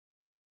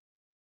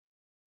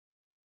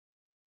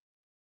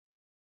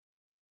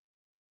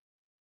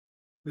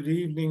Good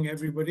evening,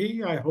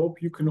 everybody. I hope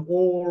you can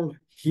all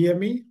hear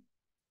me.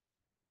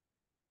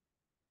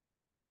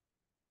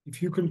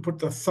 If you can put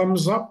the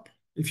thumbs up,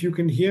 if you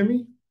can hear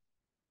me.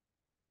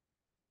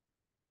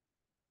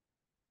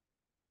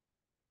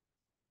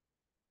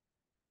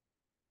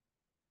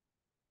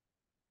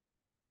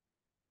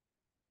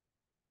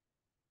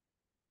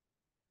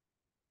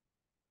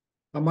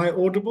 Am I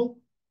audible?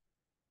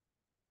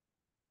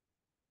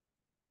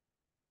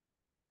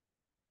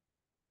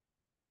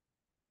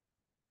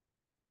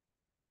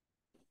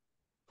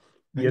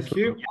 Thank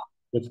you.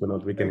 Yes,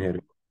 Vinod, we can hear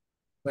you.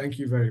 Thank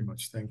you very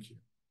much. Thank you.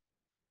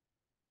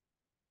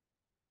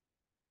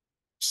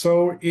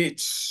 So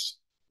it's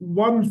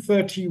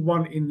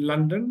 1:31 in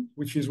London,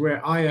 which is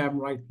where I am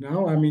right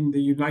now. I'm in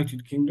the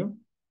United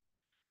Kingdom.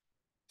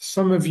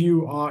 Some of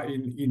you are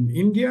in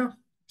India.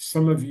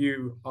 Some of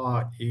you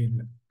are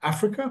in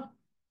Africa.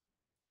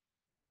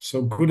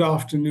 So good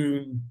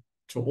afternoon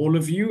to all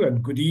of you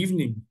and good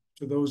evening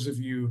to those of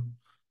you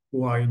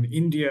who are in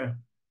India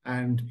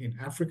and in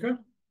Africa.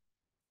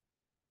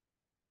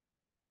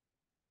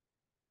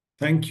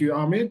 Thank you,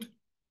 Ahmed,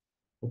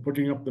 for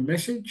putting up the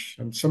message.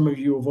 And some of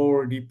you have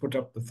already put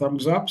up the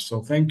thumbs up,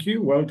 so thank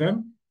you. Well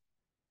done.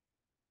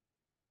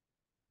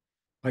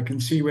 I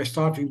can see we're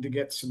starting to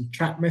get some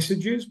chat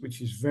messages,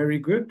 which is very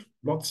good.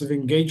 Lots of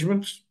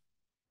engagement.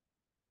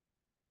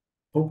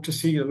 Hope to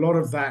see a lot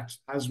of that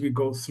as we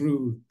go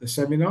through the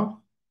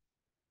seminar.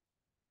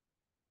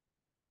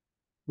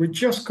 We're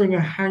just going to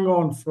hang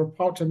on for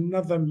about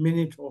another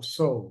minute or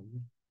so,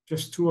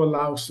 just to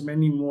allow so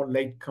many more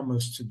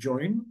latecomers to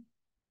join.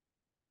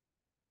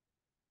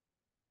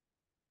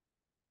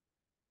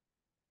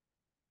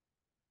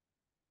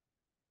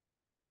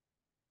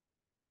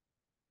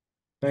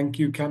 Thank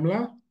you,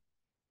 Kamla.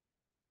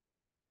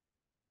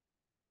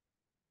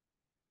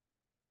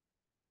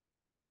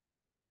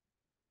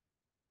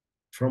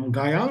 From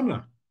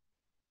Guyana.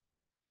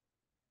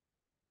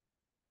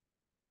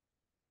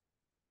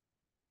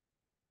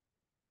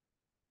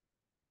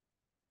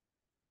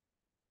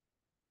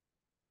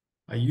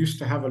 I used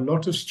to have a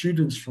lot of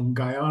students from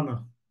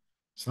Guyana,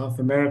 South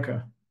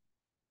America.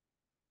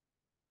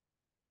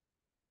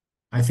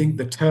 I think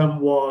the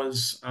term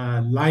was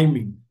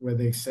liming, where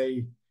they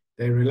say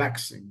they're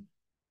relaxing.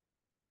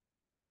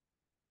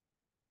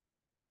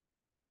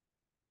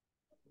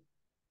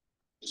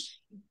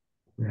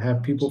 We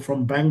have people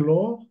from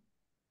Bangalore.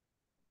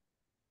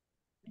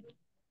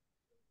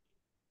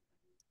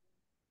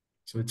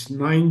 So it's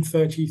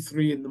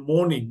 9:33 in the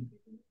morning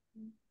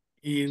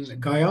in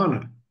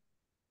Guyana.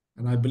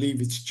 And I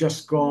believe it's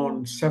just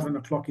gone 7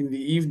 o'clock in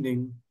the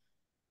evening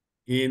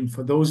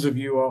for those of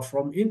you who are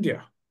from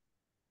India.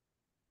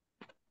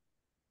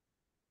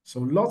 So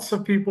lots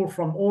of people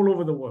from all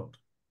over the world.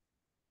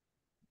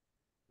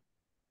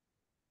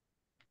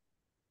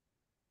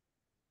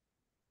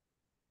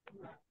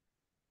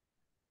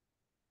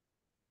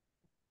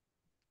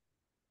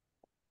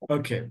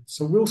 Okay,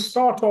 so we'll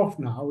start off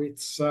now.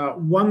 It's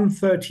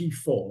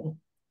 1:34,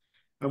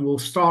 and we'll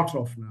start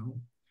off now.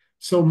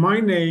 So my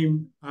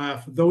name,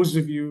 for those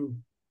of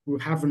you who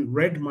haven't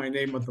read my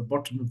name at the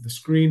bottom of the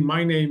screen,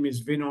 my name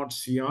is Vinod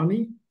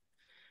Siani.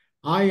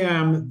 I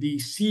am the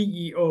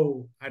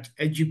CEO at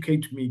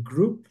EducateMe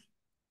Group.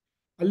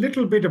 A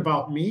little bit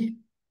about me.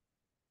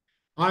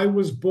 I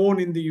was born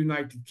in the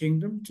United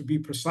Kingdom, to be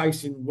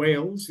precise, in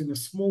Wales, in a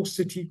small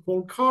city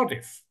called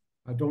Cardiff.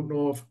 I don't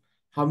know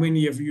how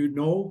many of you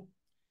know,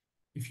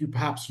 if you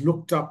perhaps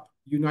looked up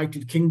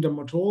United Kingdom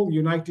at all.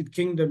 United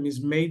Kingdom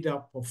is made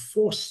up of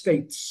 4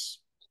 states.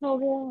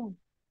 4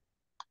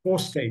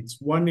 states.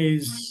 One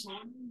is,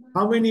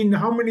 how many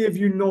of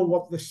you know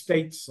what the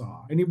states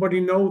are?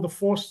 Anybody know the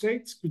 4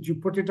 states? Could you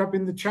put it up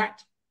in the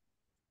chat?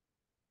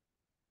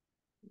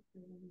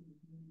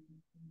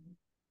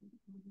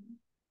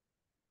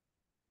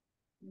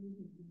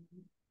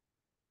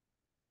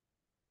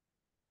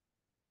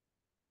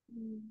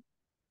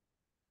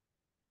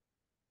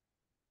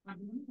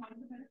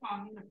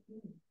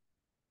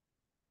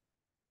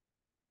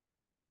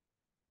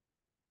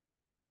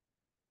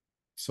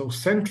 So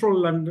central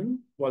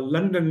London, well,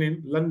 London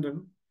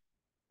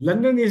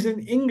is in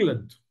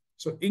England.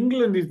 So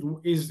England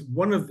is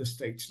one of the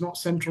states, not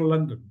central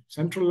London.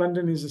 Central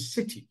London is a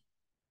city.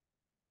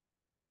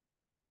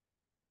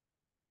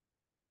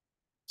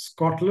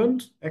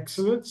 Scotland,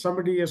 excellent.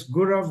 Somebody as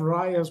Gurav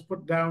Rai has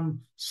put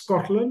down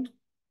Scotland.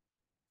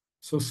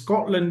 So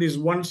Scotland is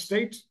one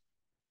state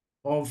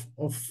of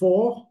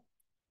 4.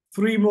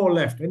 3 more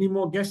left. Any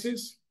more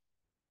guesses?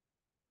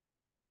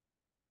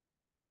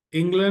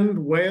 England,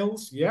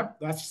 Wales. Yep,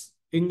 that's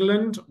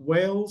England,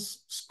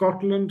 Wales,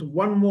 Scotland.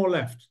 1 more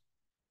left.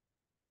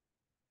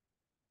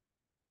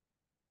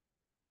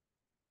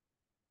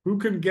 Who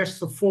can guess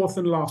the 4th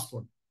and last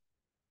one?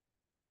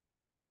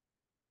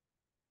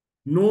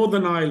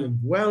 Northern Ireland.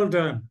 Well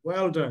done.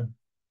 Well done.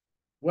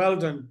 Well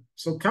done.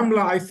 So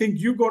Kamla, I think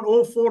you got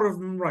all 4 of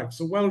them right.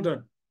 So well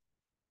done.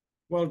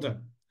 Well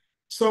done.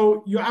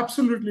 So you're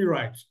absolutely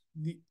right.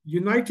 The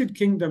United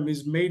Kingdom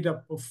is made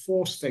up of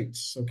 4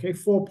 states, okay?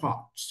 4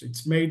 parts.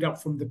 It's made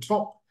up from the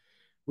top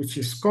which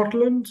is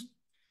Scotland.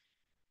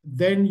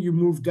 Then you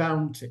move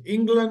down to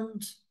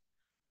England.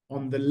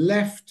 On the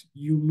left,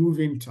 you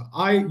move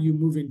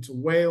into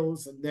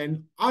Wales, and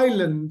then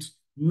Ireland,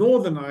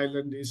 Northern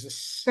Ireland, is a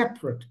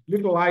separate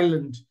little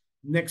island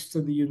next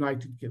to the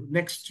United Kingdom,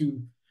 next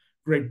to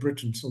Great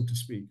Britain, so to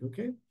speak.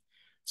 Okay,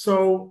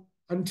 so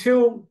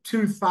until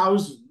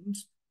 2000,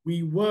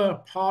 we were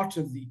part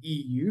of the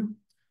EU.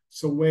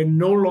 So we're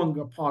no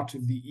longer part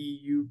of the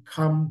EU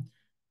come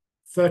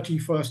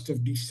 31st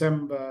of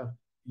December,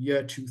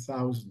 year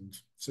 2000.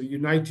 So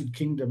United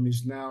Kingdom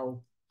is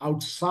now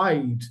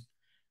outside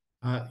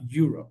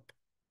Europe.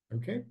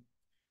 Okay.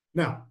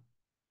 Now,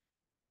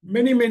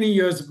 many, many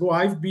years ago,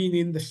 I've been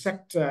in the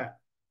sector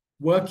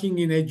working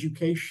in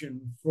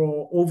education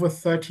for over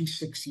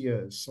 36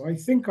 years. So I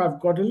think I've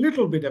got a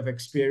little bit of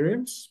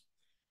experience.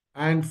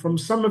 And from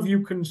some of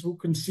you who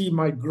can see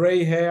my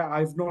gray hair,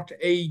 I've not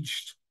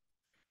aged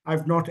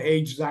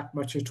that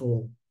much at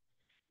all.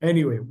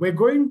 Anyway, we're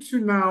going to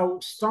now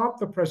start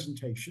the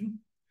presentation.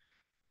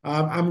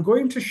 I'm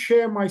going to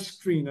share my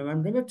screen, and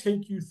I'm going to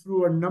take you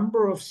through a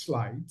number of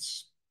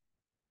slides.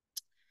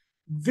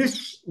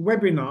 This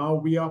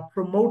webinar, we are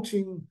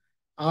promoting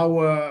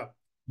our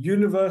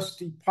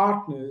university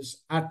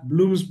partners at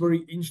Bloomsbury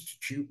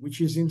Institute,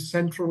 which is in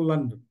central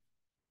London.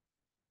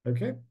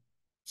 Okay,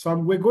 so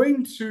we're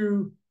going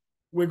to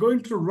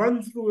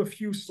run through a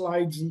few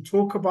slides and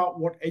talk about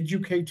what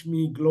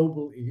EducateMe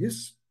Global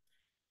is.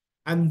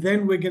 And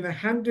then we're going to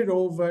hand it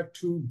over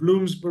to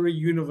Bloomsbury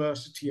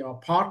University, our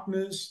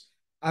partners.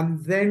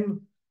 And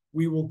then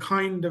we will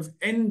kind of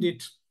end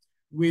it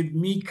with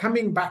me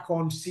coming back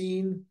on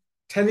scene,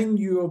 telling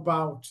you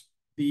about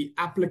the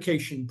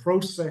application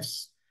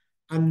process.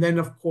 And then,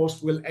 of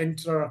course, we'll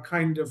enter a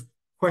kind of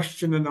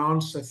question and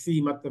answer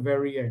theme at the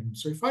very end.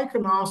 So if I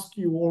can ask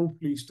you all,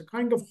 please, to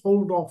kind of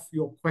hold off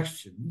your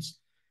questions.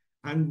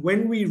 And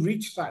when we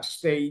reach that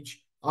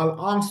stage, I'll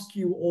ask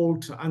you all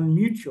to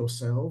unmute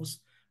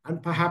yourselves,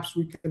 and perhaps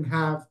we can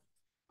have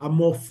a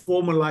more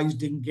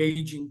formalized,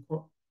 engaging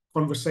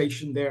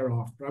conversation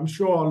thereafter. I'm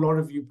sure a lot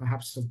of you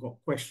perhaps have got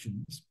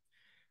questions,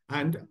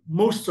 and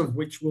most of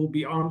which will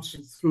be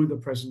answered through the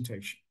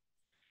presentation.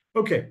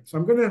 Okay, so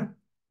I'm going to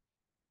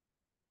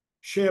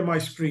share my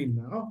screen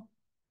now.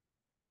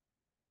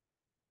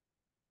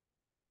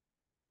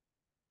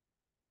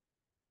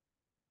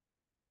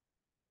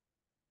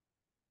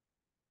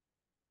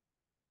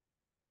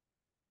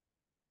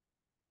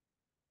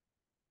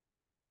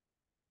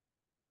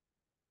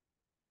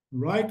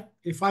 Right,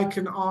 if I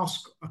can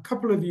ask a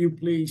couple of you,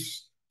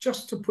 please,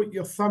 just to put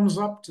your thumbs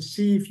up to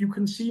see if you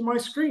can see my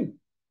screen.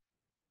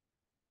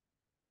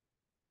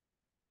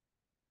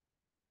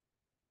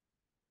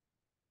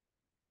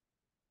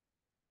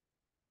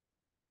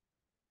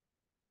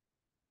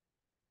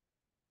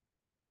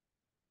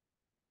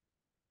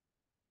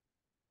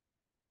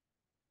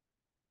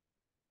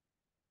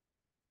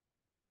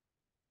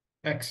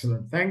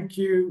 Excellent. Thank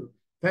you.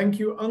 Thank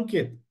you,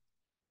 Ankit.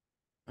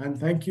 And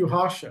thank you,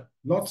 Harsha.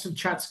 Lots of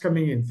chats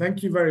coming in.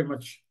 Thank you very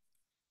much.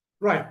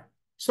 Right.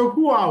 So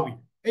who are we?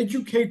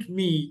 Educate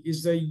Me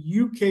is a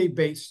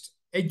UK-based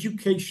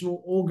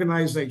educational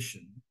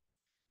organization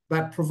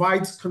that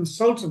provides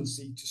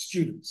consultancy to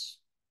students.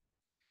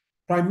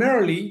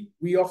 Primarily,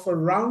 we offer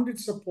rounded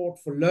support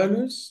for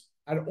learners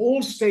at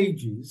all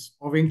stages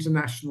of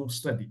international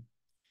study.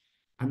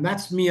 And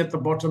that's me at the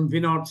bottom,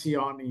 Vinod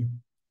Siani,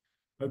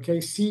 okay,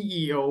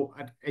 CEO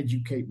at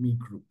EducateMe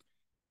Group.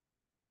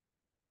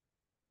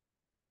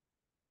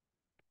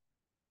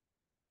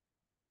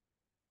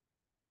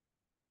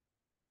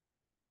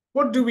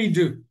 What do we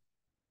do?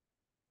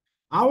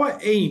 Our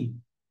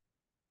aim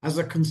as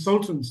a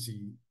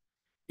consultancy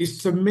is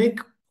to make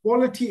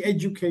quality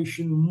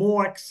education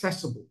more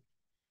accessible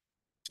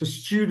to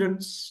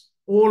students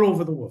all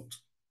over the world.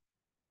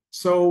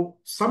 So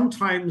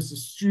sometimes the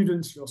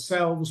students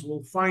yourselves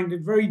will find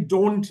it very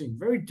daunting,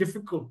 very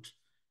difficult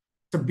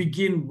to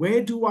begin.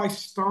 Where do I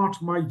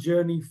start my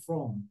journey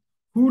from?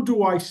 Who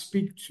do I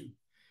speak to?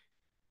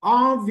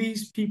 Are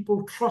these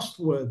people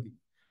trustworthy?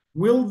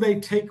 Will they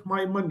take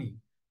my money?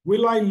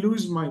 Will I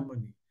lose my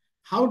money?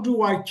 How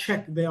do I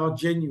check they are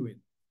genuine?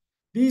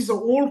 These are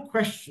all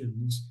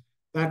questions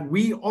that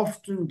we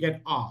often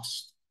get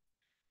asked.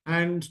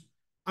 And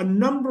a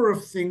number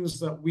of things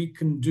that we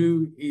can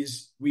do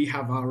is we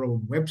have our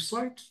own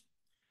website.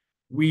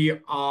 We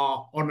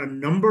are on a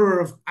number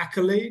of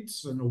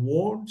accolades and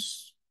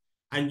awards,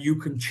 and you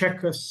can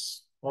check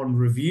us on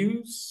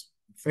reviews,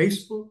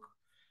 Facebook,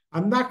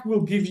 and that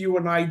will give you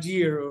an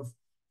idea of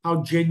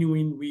how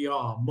genuine we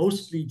are.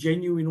 Mostly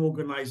genuine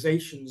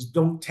organizations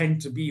don't tend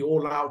to be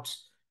all out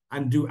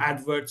and do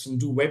adverts and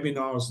do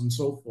webinars and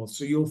so forth.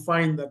 So you'll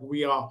find that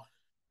we are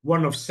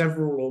one of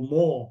several or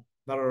more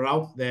that are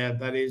out there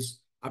that is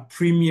a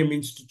premium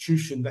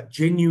institution that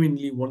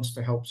genuinely wants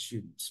to help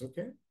students,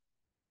 okay?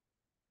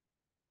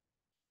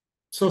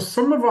 So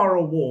some of our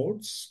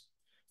awards,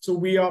 so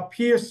we are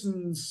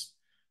Pearson's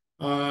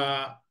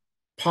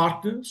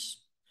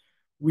partners.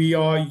 We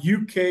are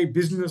UK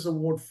Business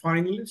Award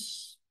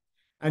finalists.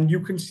 And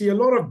you can see a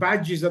lot of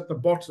badges at the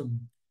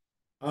bottom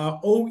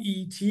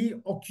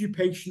OET,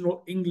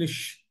 Occupational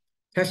English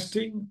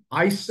Testing,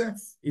 ISEF,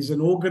 is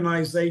an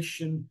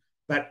organization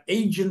that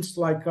agents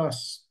like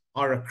us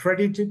are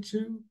accredited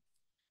to.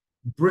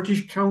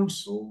 British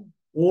Council,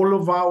 all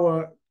of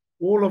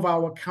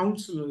our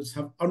counselors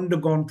have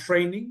undergone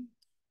training.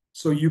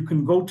 So you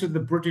can go to the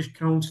British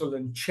Council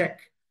and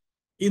check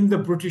in the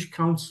British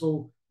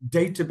Council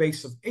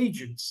database of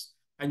agents,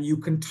 and you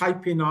can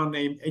type in our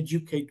name,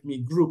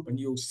 EducateMe Group, and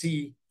you'll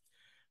see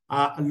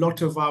a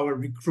lot of our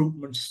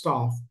recruitment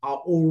staff are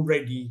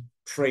already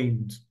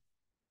trained.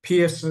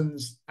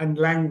 Pearson's and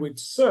Language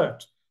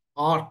Cert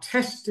are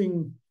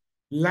testing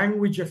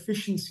language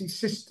efficiency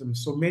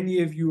systems. So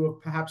many of you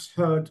have perhaps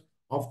heard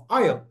of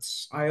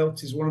IELTS.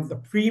 IELTS is one of the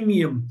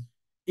premium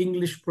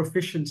English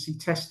proficiency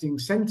testing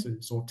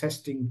centers or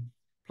testing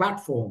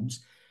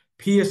platforms.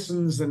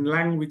 Pearson's and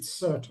Language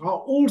Cert are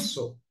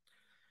also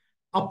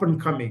up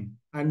and coming.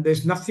 And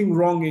there's nothing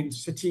wrong in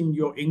sitting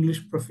your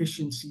English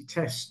proficiency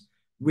test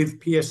with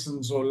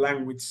Pearson's or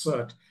Language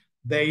Cert.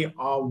 They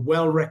are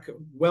well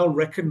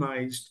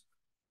recognized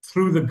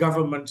through the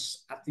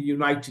governments at the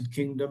United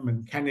Kingdom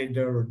and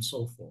Canada and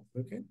so forth,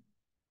 okay?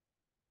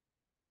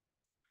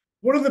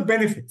 What are the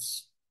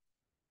benefits?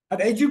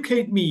 At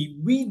Educate Me,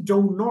 we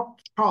do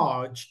not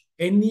charge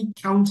any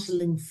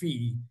counseling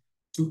fee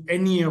to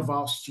any of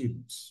our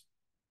students.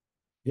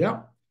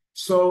 Yeah?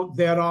 So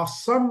there are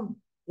some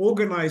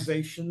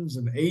organizations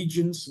and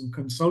agents and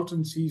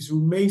consultancies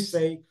who may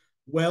say,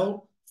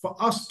 well, for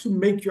us to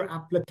make your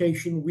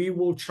application, we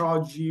will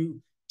charge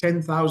you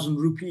 10,000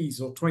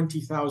 rupees or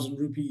 20,000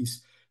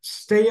 rupees.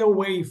 Stay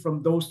away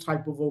from those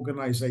type of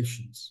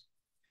organizations.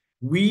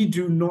 We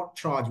do not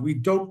charge. We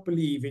don't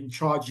believe in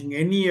charging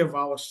any of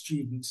our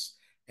students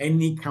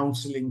any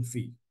counseling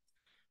fee.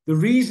 The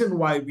reason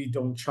why we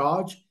don't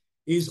charge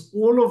is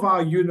all of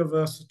our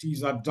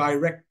universities are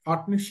direct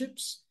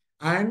partnerships,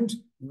 and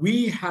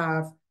we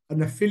have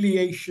an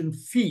affiliation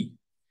fee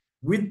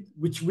with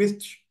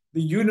which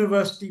the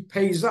university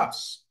pays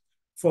us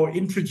for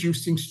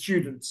introducing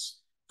students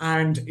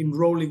and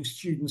enrolling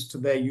students to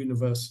their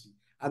university.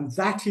 And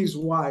that is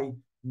why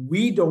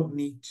we don't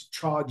need to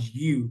charge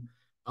you,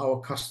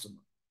 our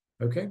customer,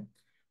 okay?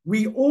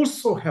 We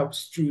also help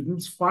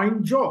students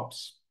find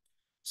jobs.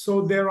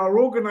 So there are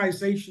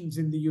organizations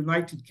in the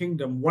United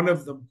Kingdom, one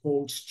of them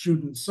called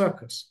Student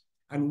Circus,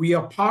 and we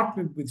are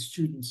partnered with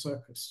Student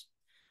Circus.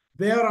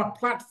 They are a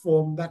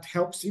platform that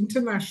helps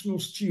international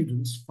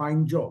students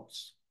find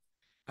jobs.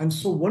 And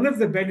so one of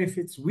the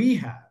benefits we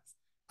have,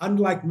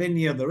 unlike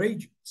many other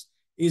agents,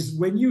 is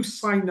when you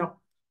sign up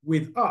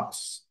with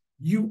us,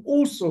 you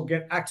also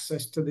get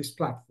access to this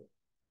platform.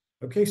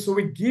 Okay, so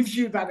it gives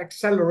you that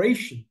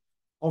acceleration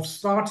of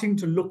starting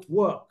to look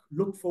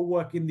for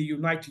work in the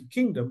United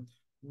Kingdom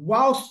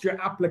whilst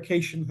your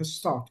application has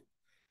started.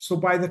 So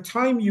by the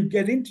time you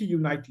get into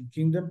United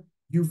Kingdom,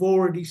 you've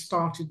already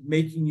started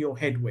making your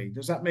headway.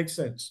 Does that make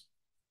sense?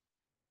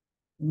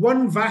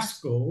 One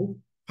Vasco,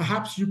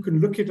 perhaps you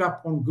can look it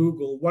up on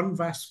Google, One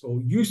Vasco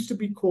used to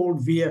be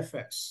called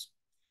VFS.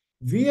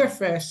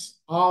 VFS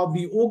are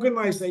the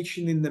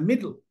organization in the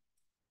middle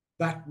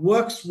that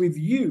works with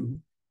you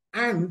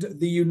and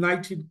the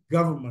United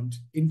government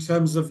in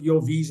terms of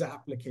your visa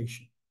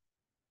application.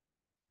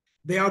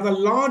 They are the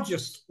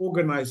largest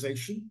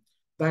organization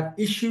that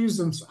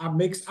issues and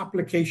makes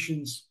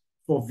applications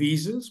for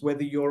visas,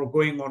 whether you're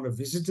going on a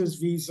visitor's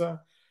visa,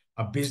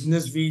 a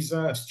business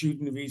visa, a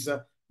student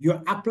visa,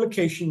 your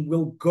application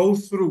will go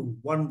through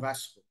One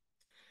Vasco.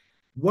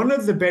 One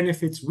of the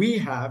benefits we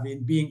have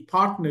in being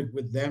partnered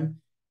with them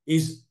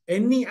is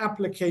any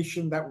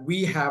application that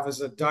we have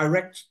as a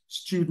direct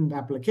student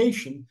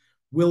application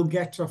will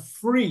get a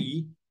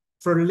free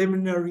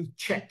preliminary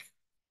check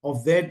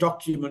of their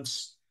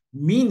documents,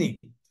 meaning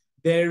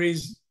there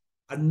is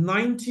a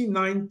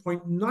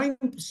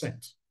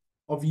 99.9%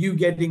 of you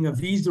getting a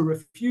visa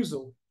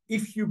refusal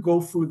if you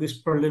go through this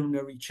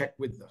preliminary check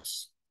with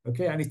us,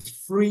 okay? And it's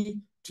free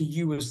to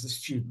you as the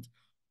student.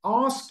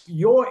 Ask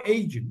your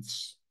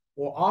agents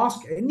or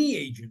ask any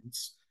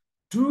agents,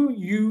 do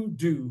you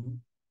do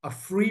a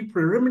free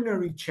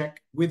preliminary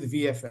check with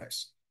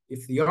VFS?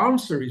 If the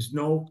answer is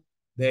no,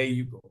 there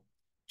you go.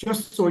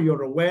 Just so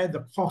you're aware,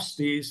 the cost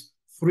is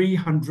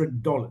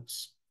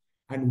 $300,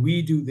 and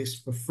we do this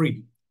for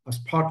free as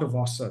part of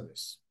our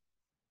service.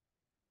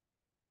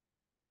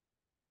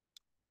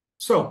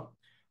 So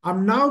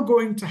I'm now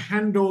going to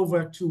hand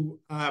over to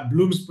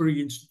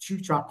Bloomsbury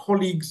Institute, our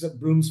colleagues at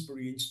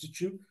Bloomsbury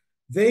Institute.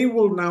 They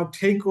will now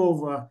take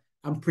over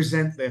and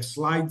present their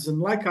slides. And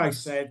like I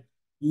said,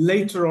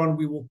 later on,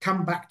 we will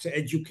come back to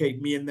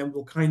Educate Me, and then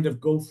we'll kind of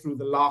go through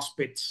the last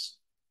bits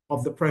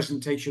of the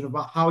presentation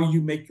about how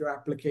you make your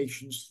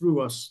applications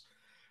through us.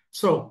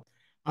 So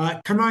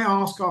can I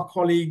ask our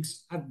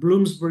colleagues at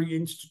Bloomsbury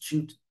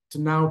Institute to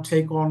now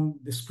take on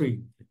the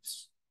screen,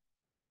 please?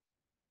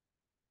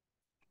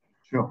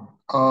 Sure.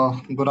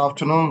 Good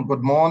afternoon,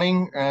 good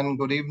morning, and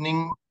good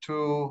evening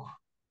to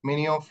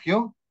many of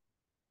you.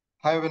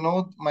 Hi,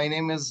 Vinod. My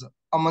name is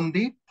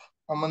Amandeep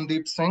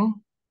Singh.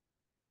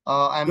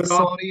 I'm Good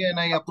sorry and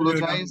I afternoon,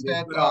 apologize Amandeep.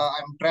 that Good afternoon.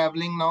 I'm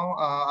traveling now.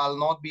 I'll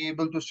not be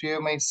able to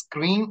share my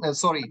screen.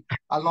 Sorry,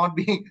 I'll not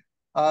be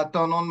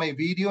turn on my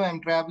video.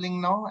 I'm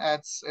traveling now.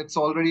 It's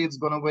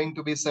going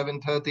to be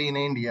 7:30 in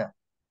India.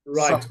 So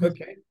Right.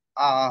 Okay.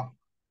 uh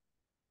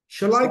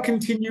Shall I so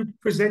continue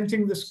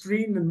presenting the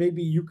screen and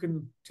maybe you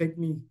can take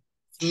me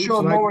through?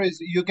 sure, Shall I? no worries.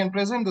 You can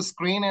present the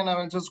screen and I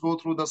will just go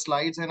through the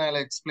slides and I'll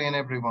explain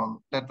everyone.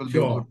 That will be good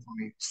Sure. for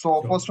me.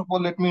 So Sure. first of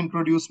all, let me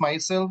introduce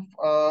myself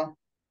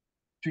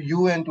to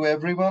you and to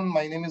everyone.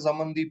 My name is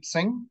Amandeep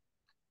Singh.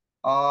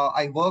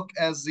 I work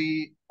as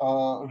the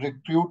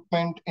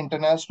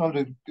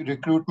international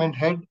recruitment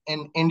head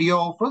in India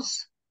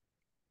office.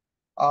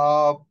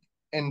 Uh,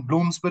 in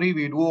Bloomsbury,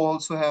 we do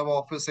also have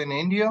office in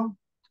India.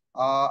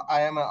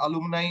 I am an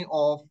alumni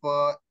of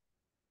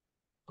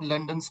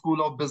London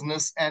School of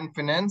Business and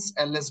Finance,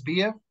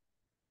 LSBF.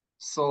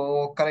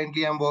 So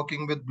currently, I'm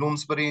working with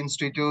Bloomsbury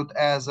Institute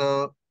as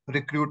a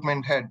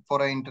recruitment head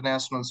for an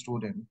international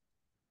student.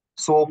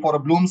 So for a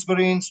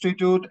Bloomsbury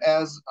Institute,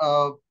 as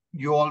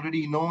you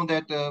already know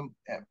that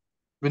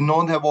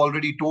Vinod have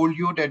already told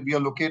you that we are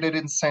located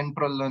in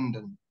central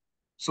London.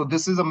 So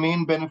this is a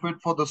main benefit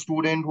for the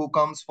student who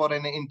comes for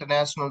an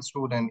international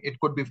student. It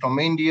could be from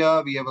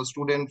India. We have a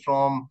student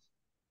from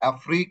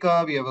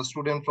Africa. We have a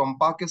student from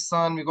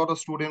Pakistan. We got a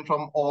student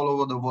from all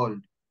over the world.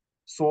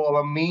 So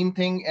our main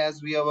thing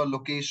as we have a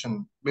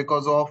location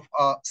because of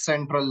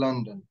central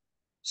London.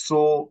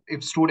 So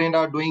if students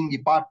are doing the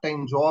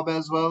part-time job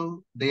as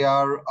well, they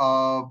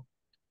are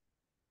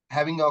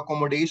having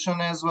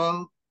accommodation as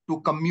well to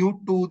commute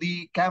to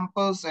the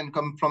campus and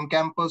come from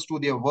campus to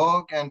their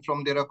work and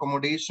from their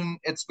accommodation,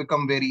 it's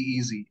become very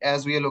easy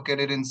as we are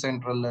located in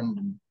central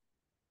London.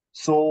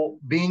 So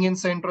being in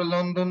central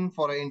London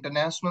for an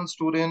international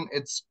student,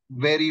 it's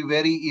very,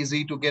 very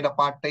easy to get a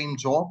part-time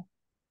job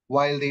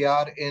while they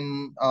are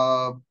in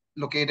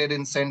located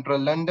in central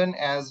London.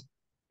 As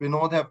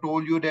Vinod have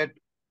told you that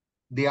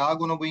they are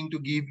going to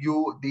give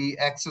you the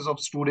access of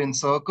student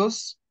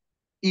circus.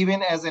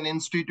 Even as an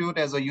institute,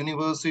 as a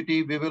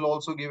university, we will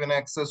also give an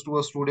access to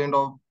a student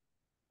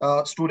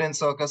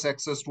circus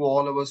access to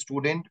all our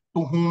student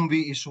to whom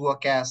we issue a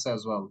CAS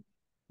as well.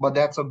 But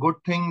that's a good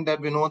thing that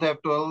we know that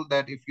well,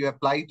 that if you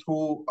apply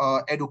through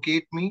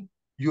Educate Me,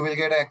 you will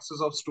get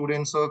access of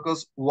student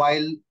circus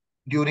while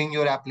during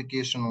your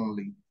application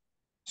only.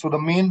 So the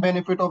main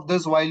benefit of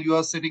this while you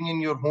are sitting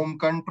in your home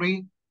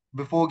country,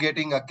 before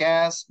getting a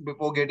CAS,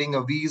 before getting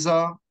a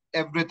visa,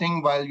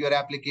 everything while your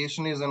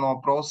application is in our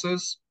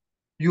process,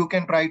 you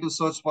can try to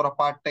search for a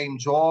part-time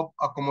job,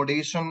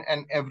 accommodation,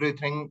 and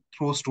everything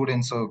through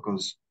Student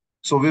Circus.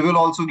 So we will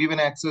also give an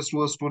access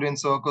to a Student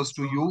Circus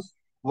to you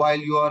while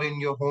you are in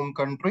your home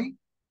country,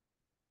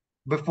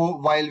 before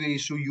while we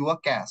issue you a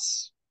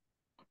CAS.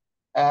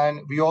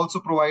 And we also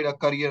provide a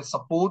career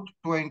support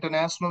to an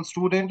international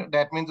student.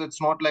 That means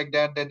it's not like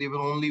that they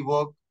will only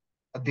work,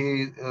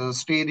 they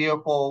stay there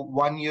for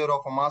 1 year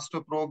of a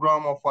master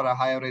program or for a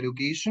higher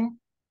education.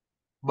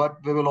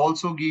 But we will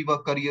also give a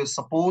career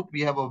support.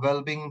 We have a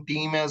well-being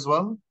team as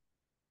well.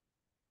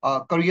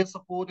 Career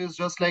support is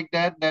just like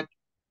that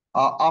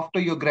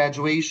after your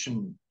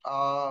graduation,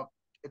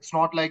 it's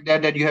not like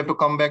that you have to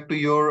come back to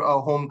your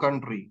home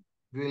country.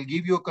 We will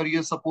give you a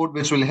career support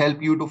which will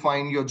help you to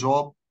find your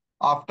job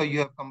after you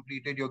have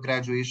completed your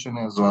graduation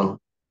as well.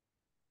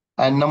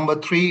 And number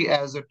three,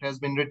 as it has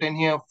been written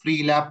here,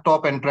 free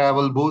laptop and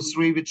travel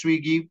bursary, which we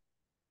give.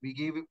 We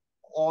give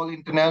all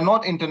international,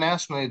 not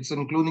international, it's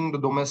including the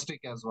domestic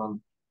as well.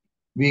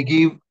 We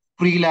give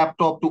free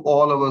laptop to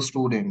all our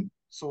students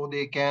so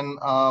they can,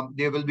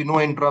 there will be no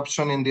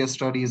interruption in their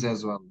studies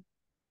as well.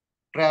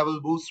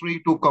 Travel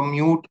bursary to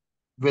commute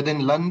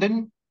within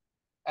London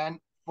and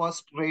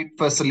first rate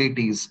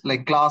facilities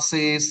like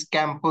classes,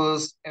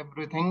 campus,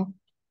 everything.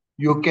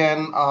 You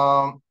can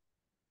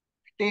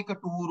take a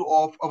tour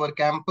of our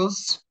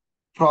campus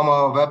from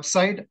our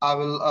website. I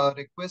will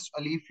request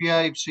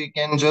Alifia if she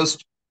can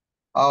just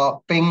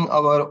ping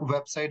our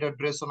website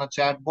address on a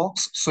chat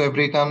box so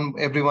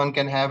everyone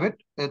can have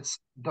it. It's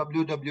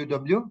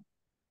www.bil.ac.uk.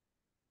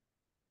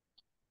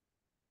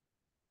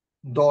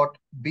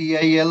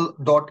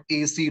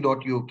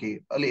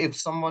 If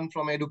someone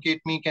from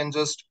Educate Me can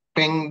just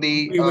ping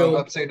the We will.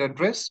 website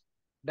address,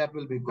 that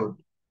will be good.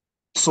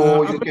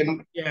 So you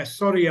can. Yeah,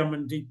 sorry,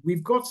 Amandeep.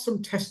 We've got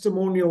some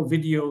testimonial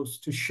videos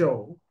to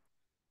show,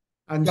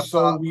 and Yep,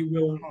 so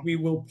we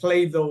will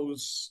play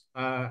those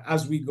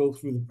as we go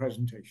through the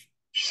presentation.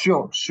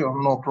 sure,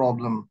 no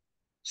problem.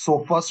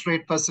 So first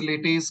rate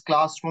facilities,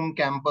 classroom,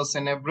 campus,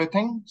 and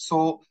everything.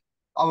 So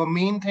our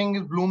main thing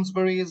is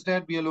Bloomsbury is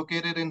that we are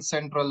located in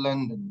central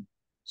London.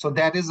 So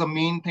that is the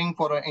main thing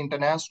for an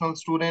international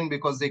student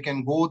because they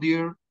can go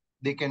there,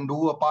 they can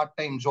do a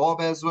part-time job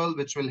as well,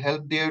 which will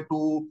help there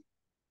to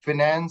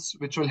finance,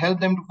 which will help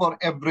them for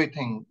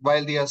everything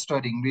while they are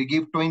studying. We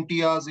give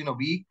 20 hours in a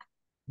week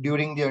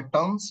during their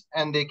terms,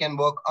 and they can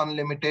work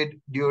unlimited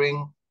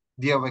during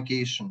their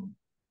vacation.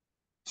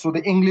 So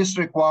the English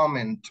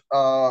requirement,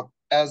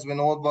 as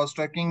Vinod was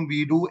talking,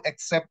 we do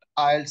accept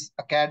IELTS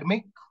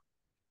academic.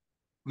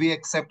 We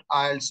accept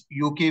IELTS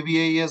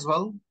UKVA as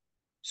well.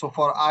 So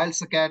for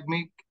IELTS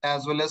academic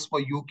as well as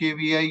for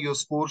UKVA, your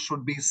score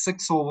should be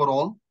 6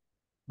 overall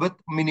with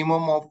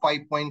minimum of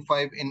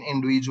 5.5 in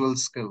individual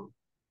skill.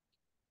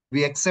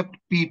 We accept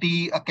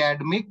PTE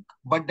academic,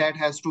 but that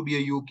has to be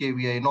a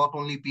UKVA, not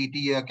only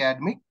PTE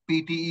academic,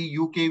 PTE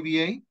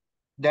UKVA,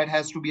 that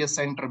has to be a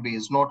center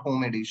based, not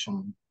home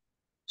edition.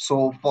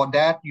 So for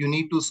that, you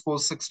need to score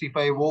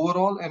 65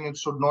 overall, and it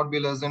should not be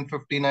less than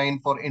 59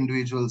 for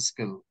individual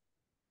skill.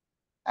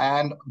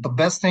 And the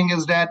best thing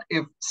is that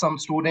if some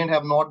student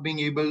have not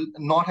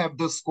have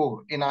the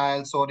score in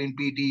IELTS or in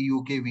PTE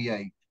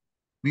UKVI,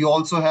 we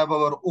also have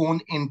our own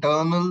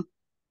internal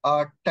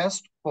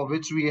test for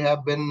which we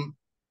have been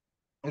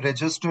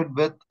registered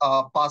with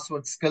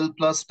Password Skill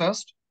Plus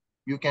test.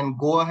 You can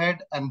go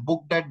ahead and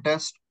book that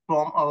test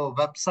from our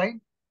website.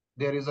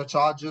 There is a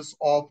charges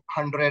of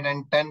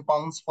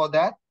 £110 for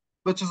that,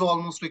 which is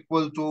almost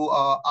equal to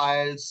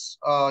IELTS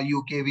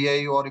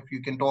UKVA, or if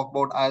you can talk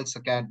about IELTS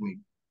Academy.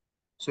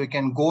 So you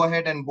can go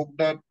ahead and book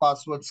that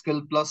Password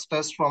Skill Plus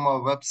test from our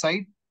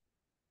website.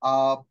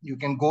 You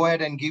can go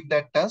ahead and give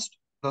that test.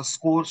 The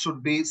score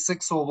should be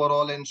 6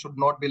 overall and should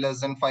not be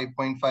less than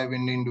 5.5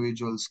 in the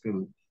individual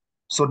skill.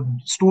 So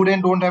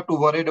student don't have to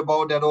worry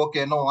about that.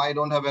 Okay, no, I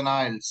don't have an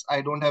IELTS.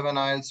 I don't have an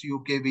IELTS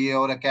UKVA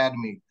or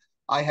academic.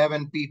 I have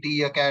an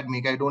PT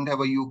academic. I don't have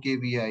a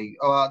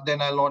UKVI.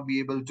 Then I'll not be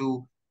able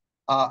to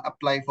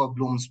apply for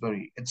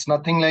Bloomsbury. It's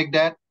nothing like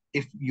that.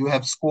 If you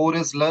have score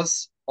is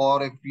less,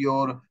 or if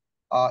your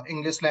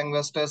English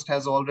language test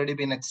has already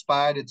been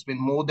expired, it's been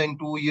more than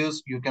 2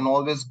 years, you can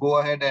always go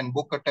ahead and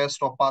book a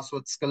test of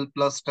Password Skill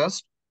Plus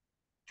test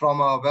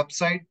from our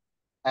website,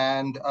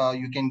 and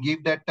you can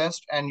give that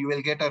test and you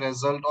will get a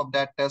result of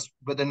that test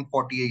within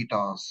 48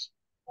 hours.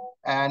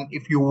 And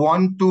if you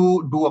want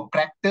to do a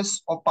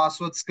practice of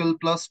Password Skill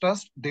Plus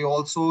test, they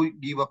also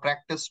give a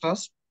practice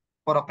test.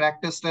 For a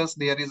practice test,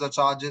 there is a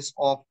charges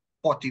of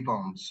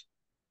 £40.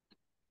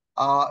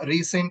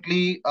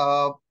 Recently,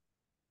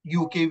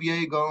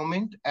 UKVI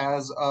government,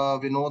 as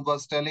Vinod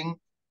was telling,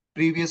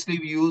 previously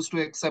we used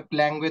to accept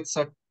language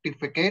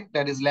certificate,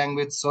 that is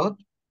language cert.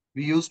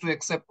 We used to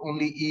accept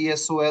only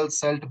ESOL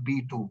CELT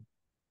B2.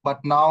 But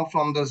now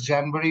from this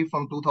January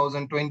from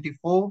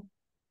 2024,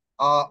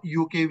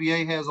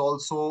 UKVI has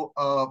also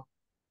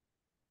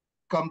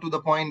come to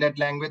the point that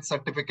language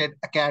certificate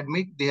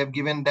academic, they have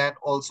given that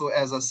also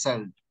as a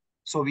CELT.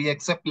 So we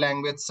accept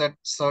language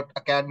cert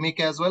academic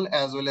as well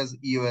as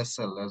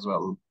EOSL as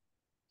well.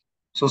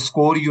 So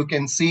score you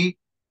can see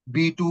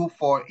B2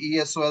 for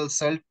ESOL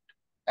CELT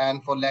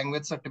and for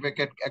language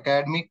certificate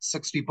academic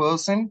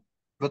 60%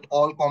 with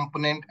all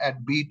component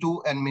at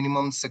B2 and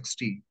minimum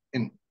 60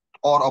 in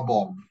or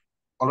above.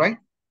 All right.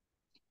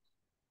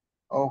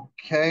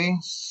 Okay.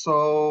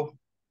 So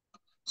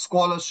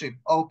scholarship.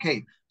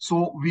 Okay.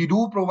 So we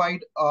do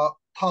provide a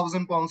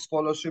 £1,000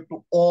 scholarship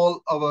to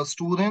all our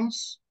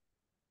students.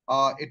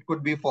 It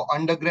could be for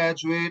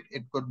undergraduate.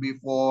 It could be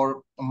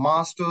for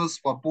masters,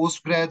 for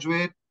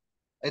postgraduate.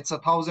 It's a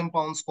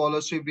 £1,000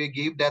 scholarship we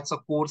give. That's a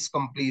course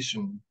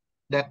completion.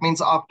 That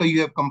means after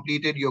you have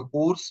completed your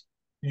course,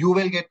 you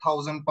will get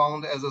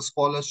 £1,000 as a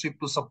scholarship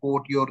to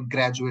support your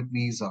graduate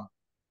visa.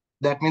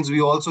 That means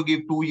we also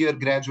give 2-year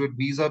graduate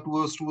visa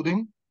to a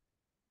student.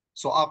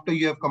 So after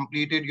you have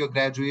completed your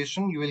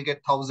graduation, you will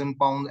get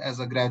 £1,000 as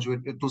a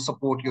graduate to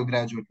support your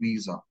graduate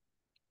visa.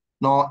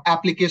 Now,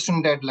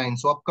 application deadline.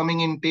 So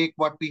upcoming intake,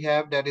 what we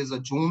have, that is a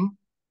June.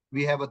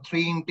 We have a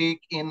 3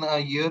 intake in a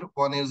year.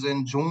 One is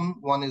in June,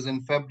 one is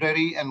in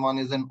February, and one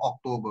is in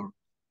October.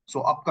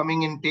 So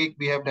upcoming intake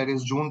we have, that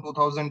is June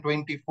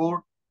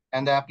 2024,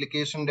 and the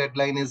application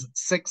deadline is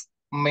 6th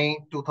May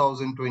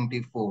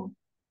 2024.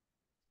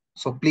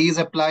 So please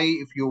apply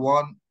if you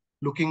want,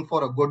 looking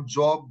for a good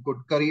job, good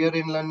career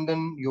in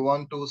London, you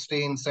want to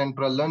stay in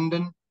central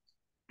London,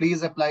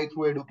 please apply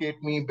through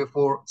Educate Me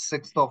before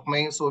 6th of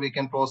May so we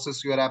can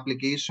process your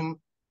application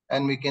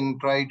and we can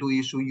try to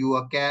issue you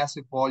a CAS.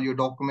 If all your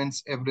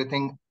documents,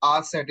 everything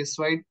are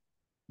satisfied,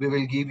 we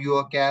will give you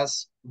a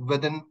CAS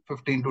within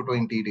 15 to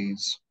 20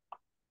 days.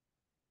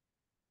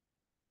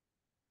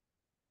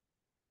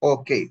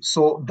 Okay,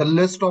 so the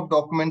list of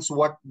documents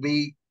what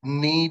we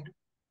need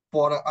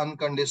for an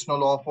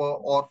unconditional offer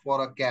or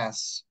for a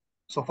CAS.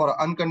 So for an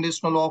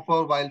unconditional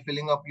offer, while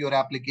filling up your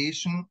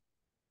application,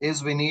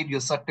 is we need your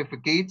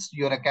certificates,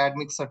 your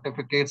academic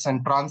certificates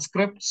and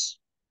transcripts,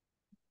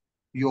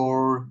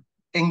 your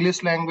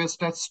English language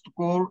test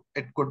score.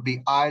 It could be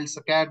IELTS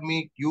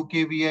academic,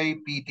 UKVI,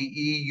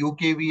 PTE,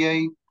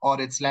 UKVI,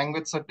 or its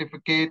language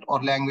certificate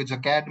or language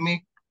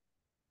academic.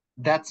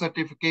 That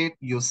certificate,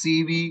 your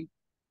CV,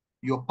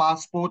 your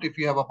passport, if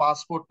you have a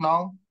passport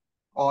now,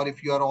 or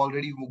if you are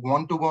already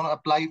want to go and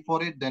apply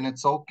for it, then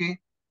it's okay.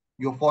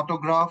 Your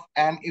photograph,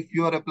 and if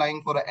you are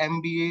applying for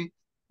an MBA,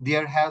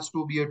 there has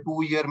to be a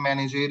 2-year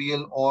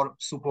managerial or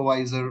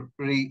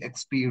supervisory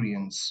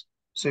experience.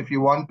 So if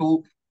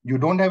you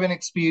don't have an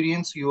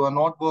experience, you are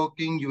not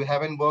working, you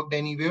haven't worked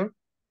anywhere,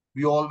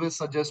 we always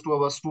suggest to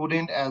our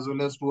student as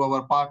well as to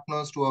our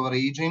partners, to our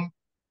agent,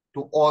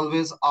 to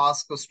always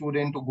ask a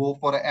student to go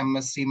for a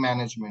MSc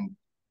management,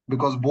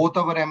 because both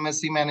our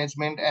MSc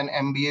management and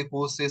MBA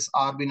courses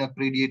are being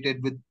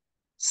accredited with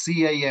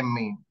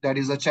CIMA, that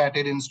is a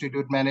Chartered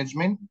Institute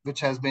Management, which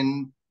has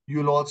been,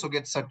 you'll also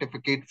get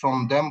certificate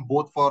from them,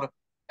 both for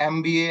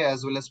MBA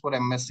as well as for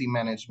MSc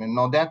management.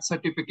 Now that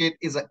certificate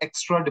is an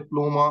extra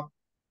diploma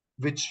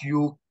which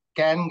you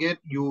can get,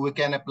 you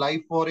can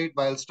apply for it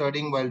while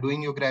studying, while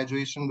doing your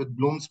graduation with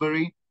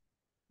Bloomsbury,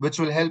 which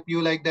will help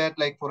you like that.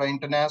 Like for an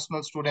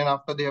international student,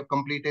 after they have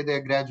completed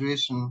their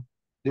graduation,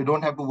 they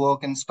don't have to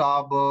work in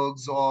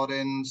Starbucks or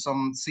in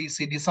some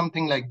CCD,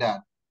 something like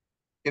that.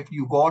 If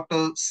you got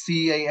a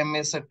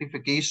CIMA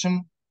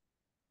certification,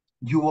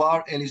 you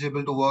are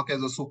eligible to work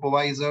as a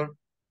supervisor,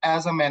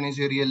 as a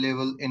managerial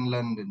level in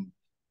London.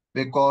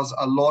 Because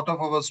a lot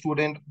of our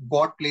students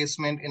got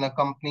placement in a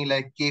company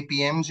like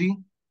KPMG.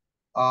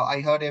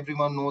 I heard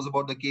everyone knows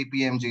about the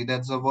KPMG.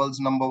 That's the world's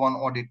 #1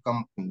 audit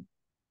company.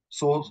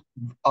 So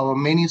our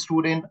many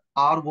students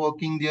are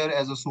working there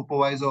as a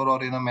supervisor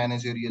or in a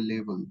managerial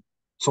level.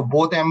 So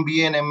both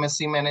MBA and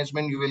MSc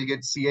management, you will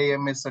get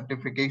CIMA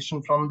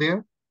certification from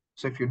there.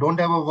 So if you don't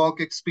have a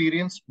work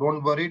experience,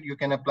 don't worry, you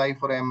can apply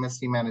for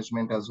MSc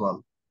management as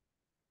well.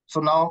 So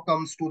now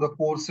comes to the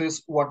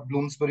courses what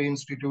Bloomsbury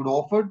Institute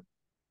offered.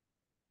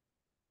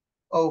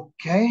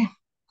 Okay,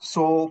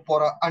 so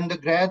for an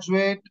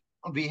undergraduate,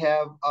 we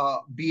have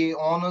BA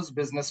Honors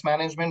Business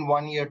Management,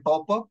 1-year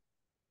top-up.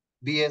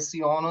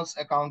 BSc Honors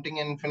Accounting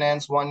and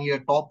Finance, 1-year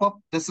top-up.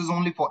 This is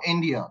only for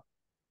India.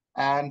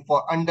 And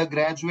for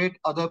undergraduate,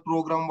 other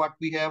program what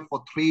we have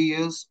for 3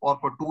 years or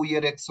for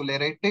 2-year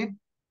accelerated,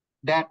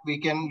 that we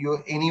can,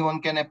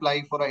 anyone can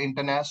apply for an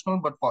international,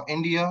 but for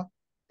India,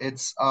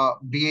 it's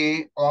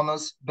BA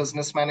Honors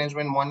Business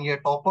Management,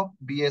 1-year top-up,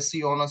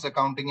 BSc Honors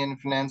Accounting and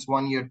Finance,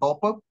 1-year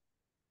top-up.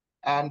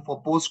 And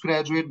for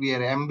postgraduate, we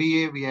have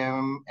MBA, we have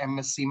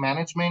MSc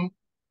Management.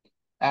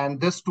 And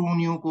these 2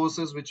 new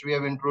courses which we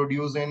have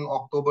introduced in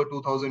October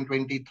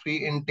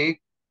 2023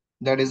 intake,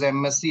 that is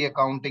MSc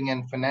Accounting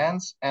and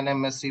Finance and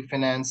MSc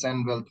Finance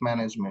and Wealth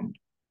Management.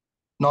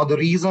 Now, the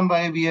reason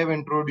why we have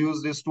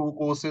introduced these 2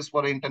 courses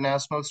for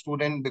international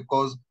student,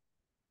 because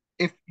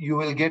if you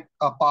will get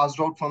passed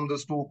out from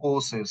these 2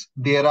 courses,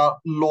 there are a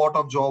lot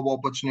of job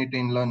opportunity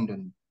in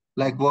London,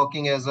 like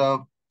working as a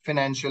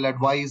financial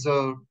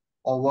advisor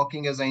or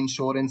working as an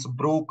insurance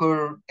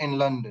broker in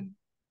London.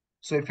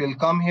 So if you'll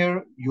come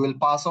here, you will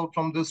pass out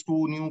from these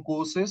 2 new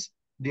courses.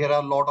 There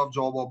are a lot of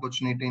job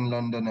opportunity in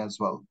London as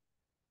well.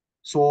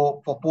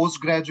 So for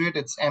postgraduate,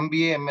 it's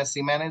MBA,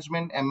 MSc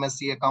Management,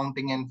 MSc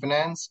Accounting and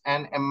Finance,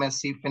 and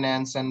MSc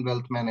Finance and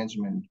Wealth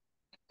Management.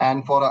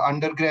 And for an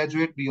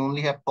undergraduate, we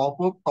only have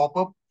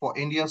top-up for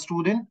India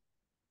student.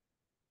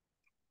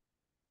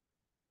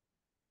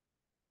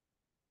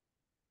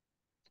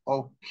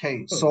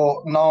 Okay,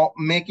 so now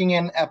making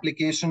an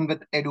application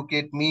with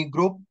EducateMe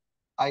Group.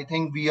 I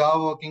think we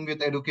are working with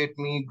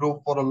EducateMe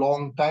Group for a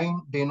long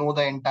time. They know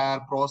the entire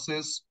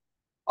process,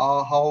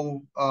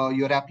 how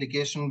your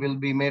application will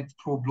be made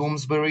through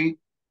Bloomsbury,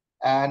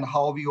 and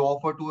how we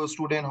offer to a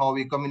student, how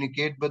we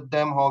communicate with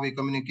them, how we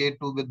communicate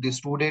with the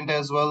student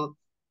as well,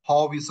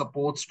 how we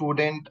support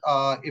student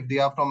if they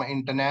are from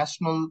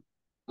international,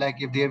 like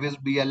if there will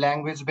be a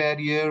language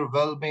barrier,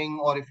 well-being,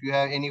 or if you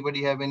have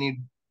anybody have any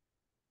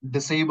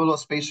disabled or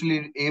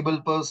specially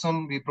able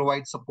person, we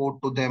provide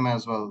support to them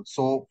as well.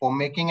 So for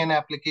making an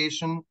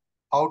application,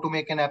 how to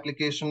make an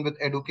application with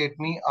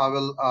EducateMe, I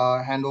will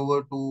hand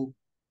over to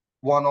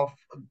one of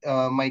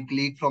my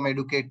colleague from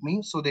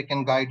EducateMe, so they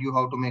can guide you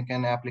how to make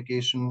an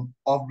application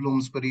of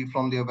Bloomsbury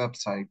from their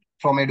website,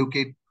 from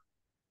Educate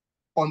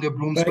on their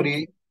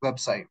Bloomsbury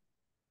website.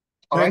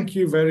 All right. Thank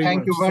you very much.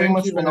 Thank you very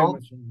much,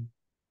 Vinod.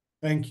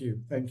 Thank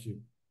you. Thank you.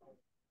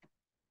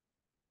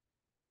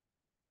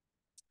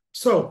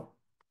 So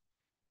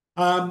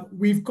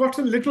we've got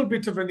a little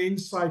bit of an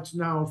insight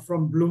now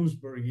from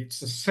Bloomsbury.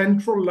 It's a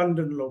central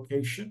London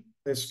location.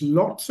 There's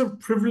lots of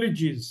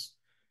privileges.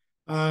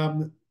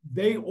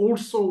 They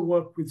also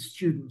work with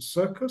Student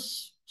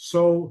Circus.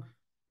 So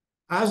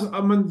as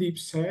Amandeep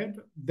said,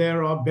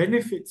 there are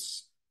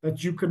benefits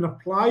that you can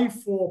apply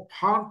for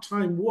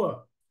part-time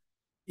work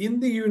in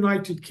the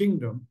United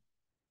Kingdom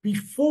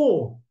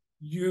before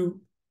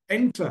you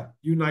enter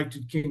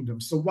United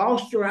Kingdom. So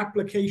whilst your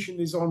application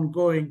is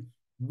ongoing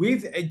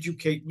with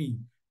EducateMe,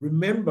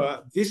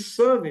 remember this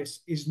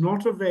service is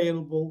not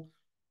available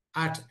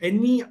at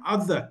any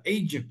other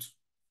agent.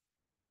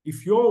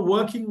 If you're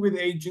working with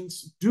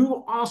agents,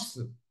 do ask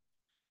them,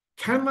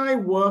 can I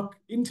work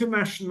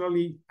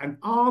internationally, and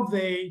are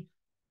they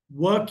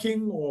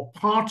working or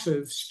part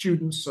of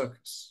Student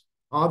Circus?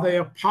 Are they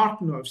a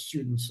partner of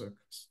Student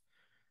Circus?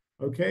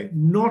 Okay,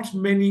 not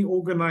many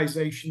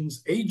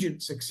organizations,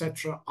 agents,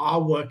 etc.,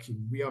 are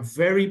working. We are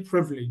very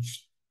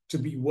privileged to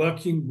be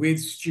working with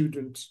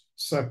Student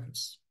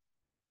Circus.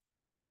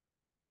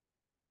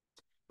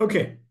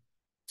 Okay,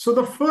 so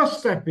the first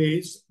step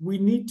is we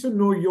need to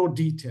know your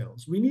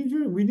details. We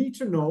need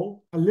to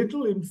know a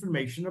little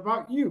information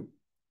about you.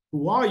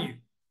 Who are you?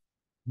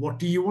 What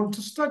do you want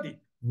to study?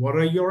 What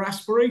are your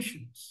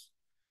aspirations?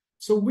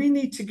 So we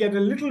need to get a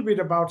little bit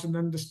about an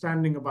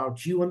understanding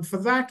about you. And for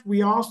that,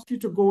 we ask you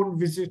to go and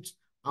visit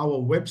our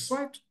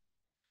website,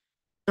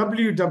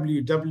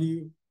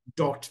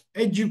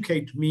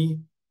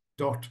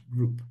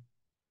 www.educateme.group.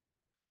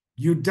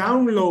 You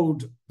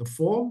download the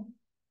form,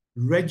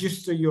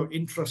 register your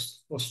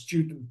interest for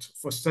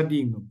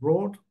studying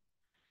abroad.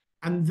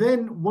 And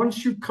then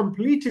once you've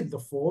completed the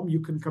form, you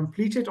can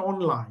complete it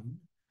online.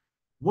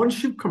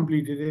 Once you've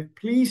completed it,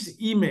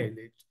 please email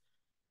it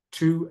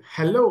to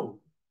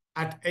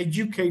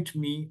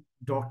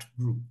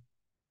hello@educateme.group.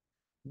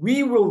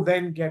 We will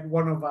then get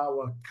one of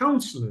our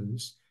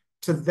counselors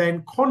to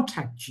then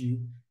contact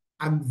you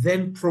and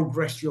then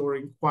progress your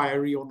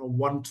inquiry on a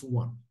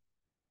one-to-one.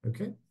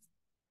 Okay?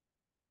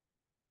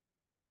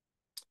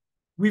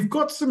 We've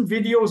got some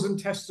videos and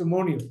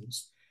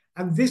testimonials,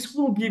 and this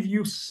will give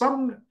you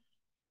some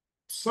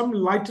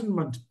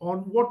enlightenment on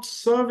what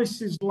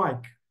service is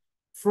like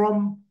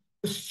from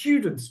the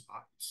students'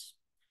 eyes.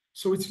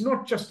 So it's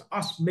not just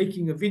us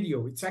making a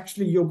video. It's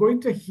actually, you're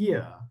going to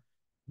hear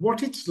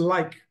what it's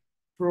like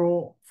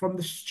from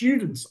the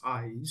students'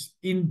 eyes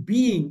in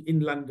being in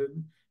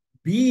London,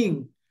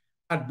 being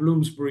at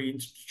Bloomsbury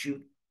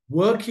Institute,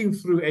 working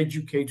through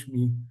Educate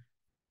Me,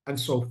 and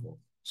so forth.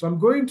 So I'm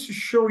going to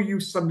show you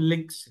some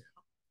links here.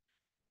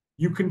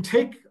 You can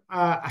take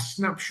a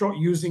snapshot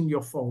using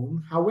your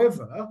phone.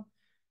 However,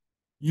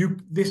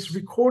 this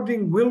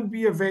recording will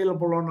be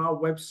available on our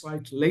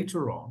website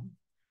later on.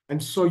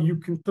 And so you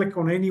can click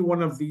on any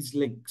one of these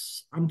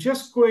links. I'm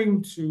just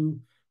going to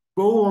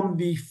go on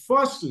the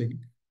first link.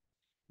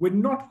 We're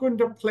not going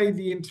to play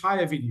the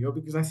entire video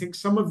because I think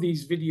some of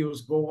these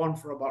videos go on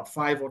for about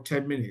 5 or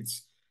 10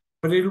 minutes.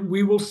 But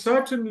we will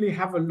certainly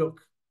have a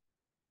look.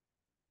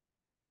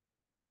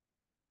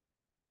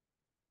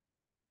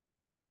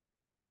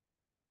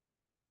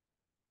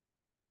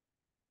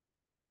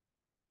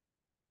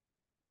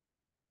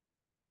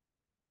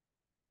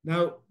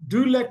 Now,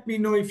 do let me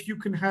know if you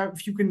can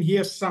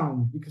hear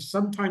sound, because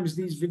sometimes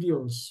these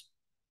videos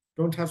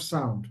don't have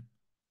sound.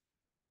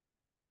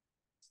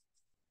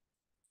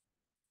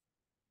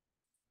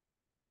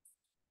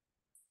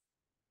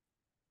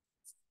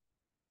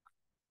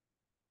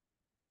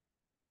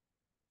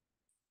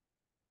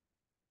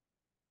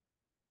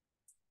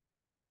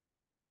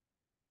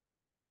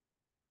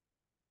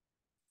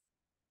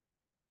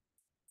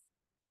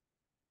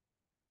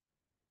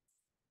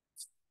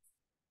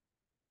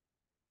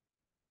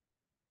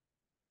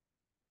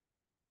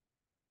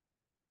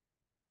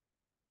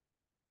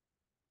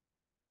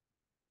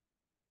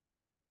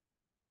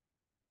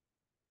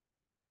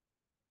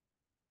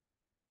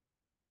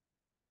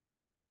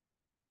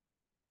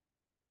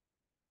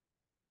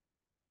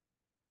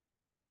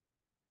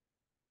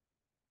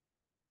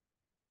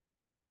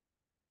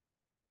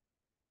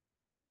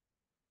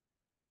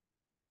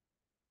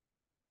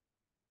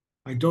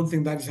 I don't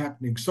think that is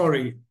happening.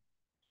 Sorry.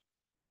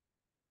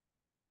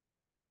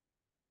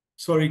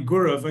 Sorry,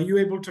 Gaurav, are you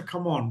able to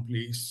come on,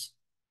 please?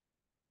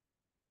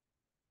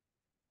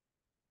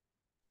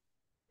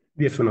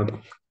 Yes,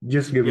 Vinod.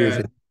 Just give me a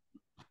second.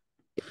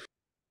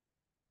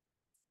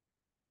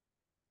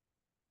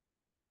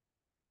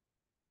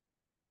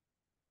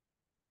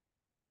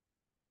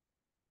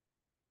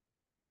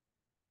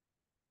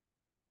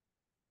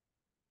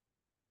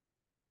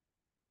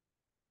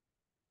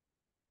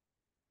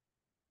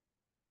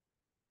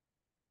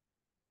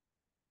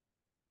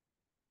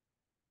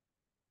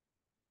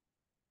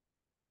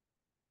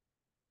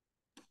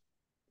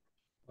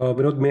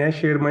 Vinod, may I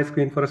share my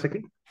screen for a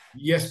second?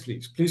 Yes,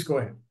 please. Please go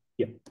ahead.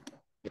 Yeah.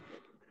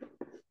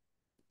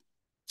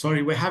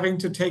 Sorry, we're having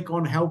to take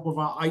on help of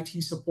our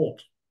IT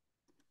support.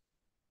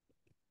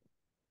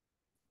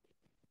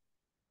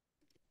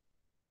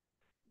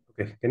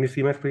 Okay. Can you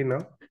see my screen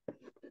now?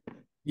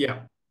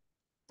 Yeah.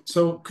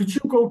 So could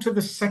you go to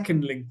the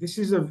second link? This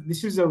is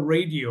a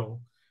radio,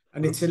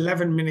 and it's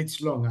 11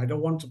 minutes long. I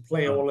don't want to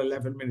play all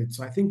 11 minutes.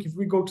 I think if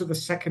we go to the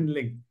second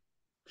link,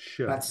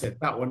 sure. That's it.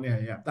 That one,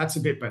 yeah. That's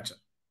a bit better.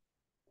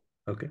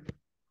 Okay.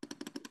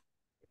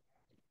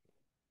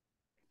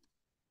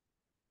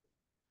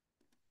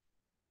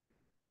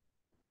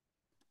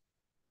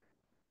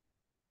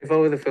 If I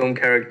was a film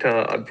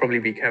character, I'd probably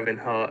be Kevin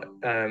Hart.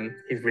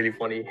 He's really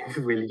funny. He's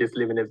really just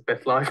living his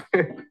best life.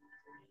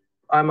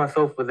 I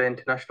myself was an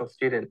international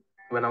student.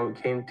 When I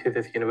came to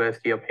this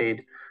university, I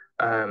paid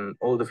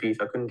all the fees.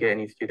 I couldn't get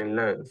any student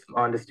loans.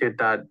 I understood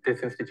that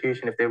this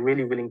institution, if they're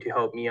really willing to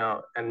help me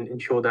out and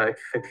ensure that I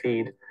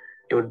succeed,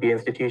 it would be an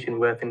institution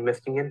worth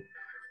investing in.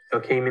 So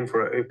I came in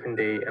for an open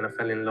day and I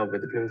fell in love with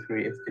the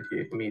Bloomsbury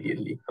Institute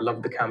immediately. I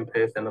loved the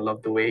campus and I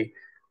loved the way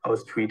I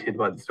was treated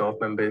by the staff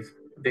members.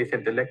 They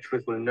said the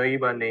lecturers will know you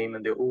by name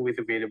and they're always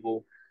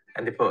available,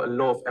 and they put a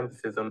lot of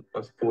emphasis on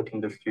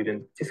supporting the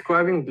students.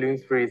 Describing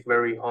Bloomsbury is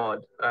very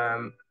hard.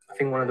 I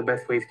think one of the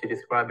best ways to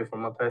describe it from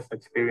my personal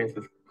experience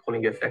is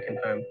calling it a second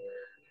home,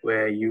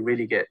 where you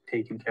really get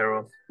taken care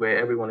of, where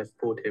everyone is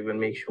supportive and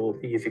make sure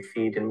you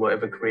succeed in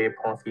whatever career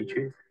path you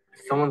choose.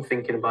 If someone's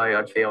thinking about it,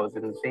 I'd say I was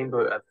in the same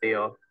boat as they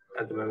are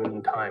at the moment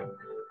in time.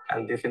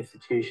 and this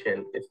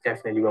institution is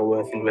definitely well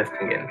worth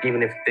investing in.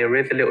 Even if there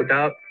is a little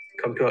doubt,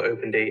 come to our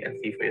open day and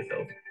see for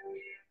yourself.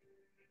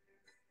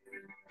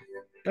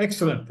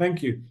 Excellent,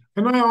 thank you.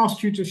 Can I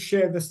ask you to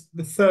share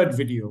the third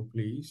video,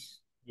 please?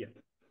 Yeah.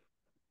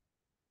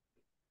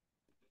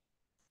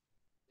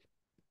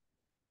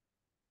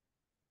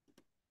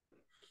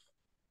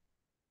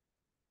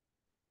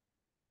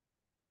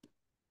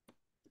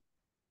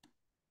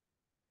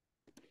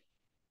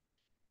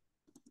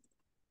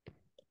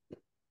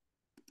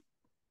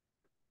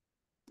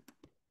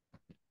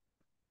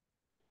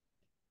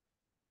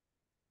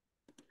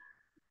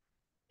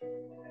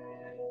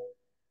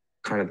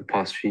 Kind of the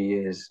past few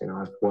years,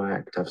 I've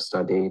worked, I've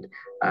studied,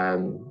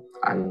 and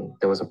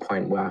there was a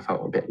point where I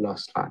felt a bit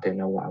lost, like I didn't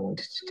know what I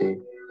wanted to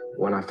do.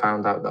 When I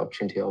found out the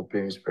opportunity of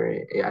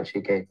Bloomsbury, it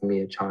actually gave me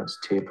a chance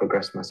to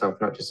progress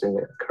myself, not just in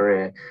a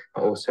career,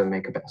 but also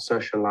make a better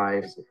social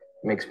life. It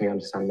makes me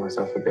understand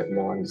myself a bit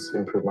more and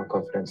improve my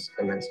confidence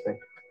immensely.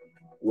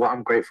 What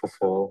I'm grateful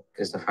for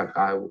is the fact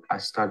that I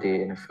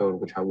study in a field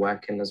which I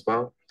work in as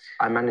well.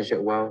 I manage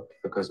it well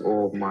because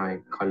all my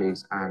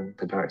colleagues and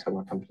the director of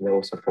my company, they're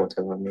all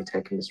supportive of me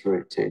taking this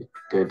route to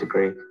do a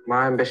degree.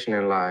 My ambition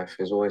in life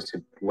is always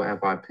to,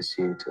 whatever I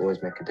pursue, to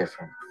always make a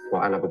difference.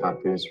 What I love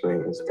about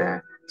Bloomsbury is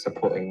they're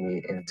supporting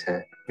me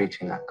into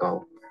reaching that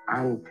goal.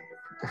 And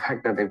the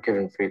fact that they've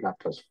given free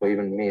laptops for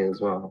even me as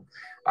well,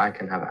 I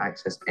can have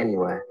access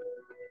anywhere.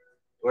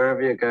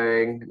 Wherever you're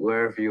going,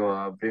 wherever you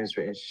are,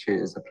 Bloomsbury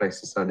Institute is the place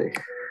to study.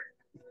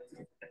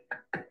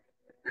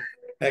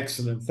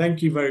 Excellent,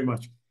 thank you very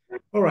much.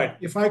 All right,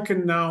 if I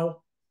can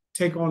now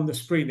take on the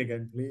screen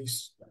again,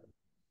 please.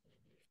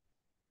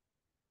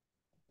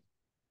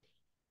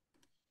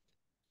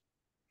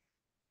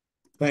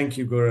 Thank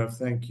you, Gaurav,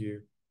 thank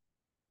you.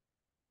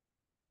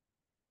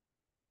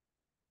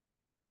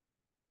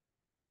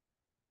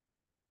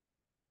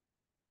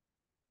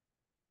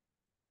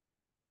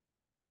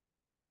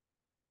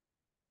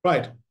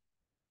 Right.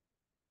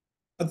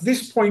 At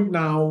this point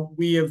now,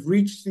 we have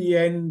reached the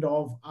end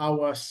of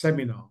our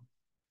seminar.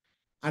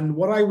 And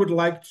what I would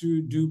like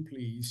to do,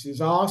 please,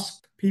 is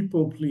ask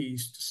people,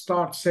 please, to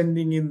start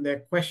sending in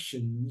their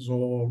questions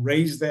or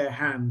raise their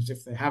hands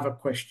if they have a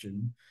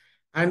question.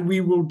 And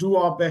we will do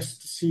our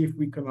best to see if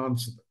we can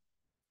answer them.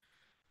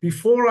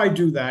 Before I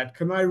do that,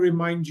 can I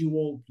remind you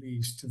all,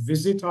 please, to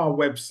visit our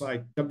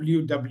website,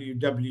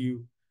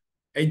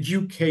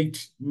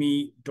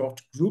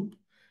 www.educatemegroup,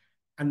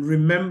 and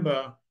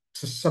remember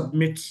to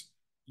submit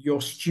your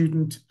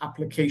student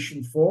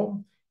application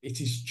form. It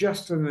is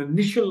just an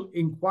initial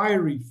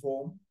inquiry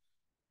form,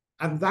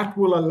 and that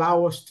will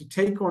allow us to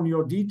take on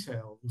your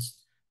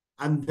details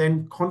and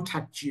then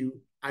contact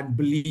you and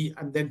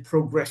then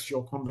progress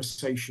your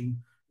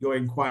conversation, your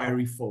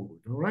inquiry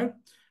forward. All right?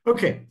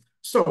 Okay.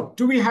 So,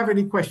 do we have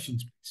any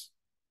questions, please?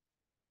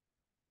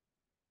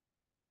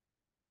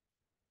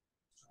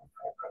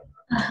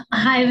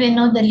 Hi,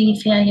 Vinod,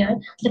 Alifia here.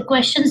 The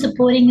questions are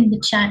pouring in the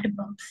chat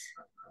box.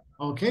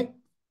 Okay.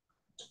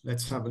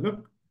 Let's have a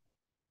look.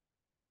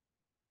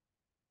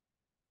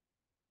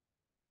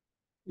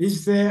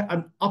 Is there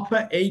an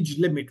upper age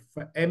limit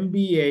for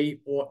MBA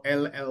or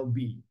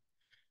LLB?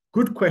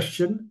 Good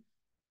question.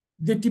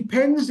 It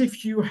depends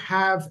if you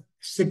have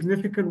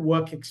significant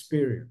work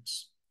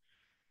experience.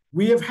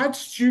 We have had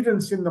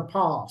students in the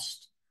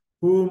past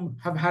whom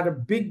have had a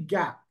big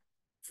gap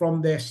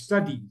from their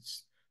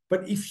studies.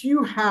 But if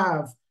you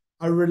have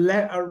a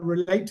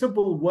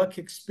relatable work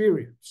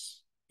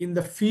experience in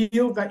the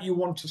field that you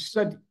want to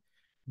study,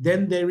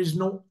 then there is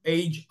no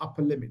age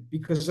upper limit.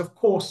 Because, of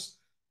course,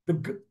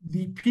 the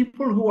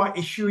people who are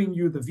issuing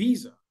you the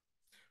visa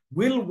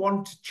will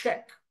want to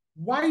check,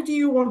 why do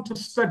you want to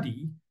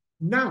study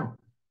now?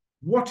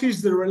 What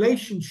is the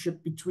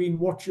relationship between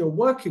what you're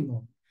working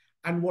on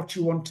and what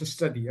you want to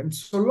study? And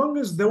so long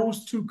as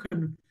those two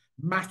can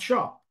match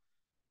up,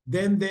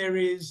 then there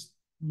is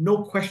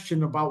no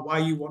question about why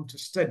you want to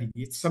study.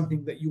 It's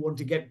something that you want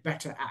to get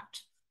better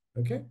at.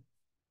 Okay?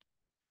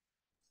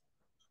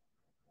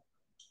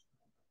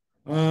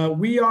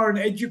 We are an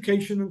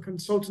education and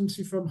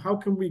consultancy firm. How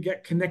can we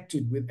get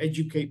connected with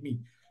EducateMe?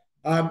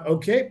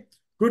 Okay,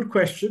 good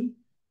question.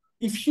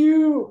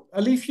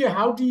 Alifia,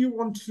 how do you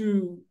want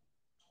to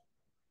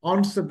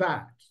answer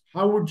that?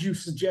 How would you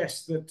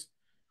suggest that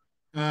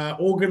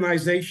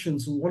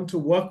organizations who want to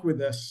work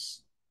with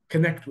us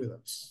connect with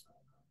us?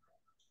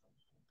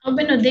 Oh,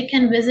 Vinod, they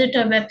can visit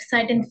our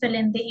website and fill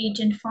in the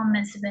agent form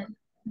as well.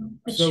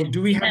 So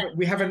do we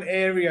have an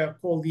area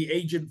called the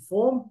agent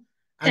form,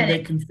 and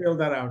they can fill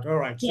that out. All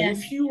right. So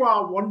if you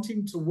are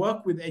wanting to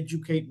work with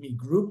EducateMe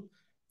Group,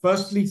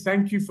 firstly,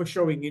 thank you for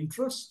showing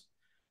interest.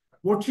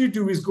 What you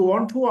do is go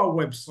onto our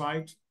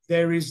website.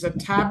 There is a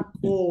tab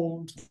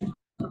called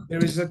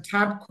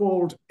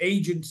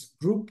Agents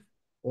Group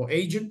or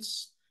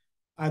Agents,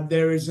 and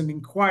there is an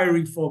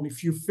inquiry form.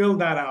 If you fill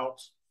that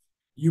out,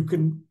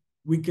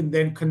 we can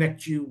then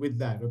connect you with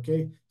that.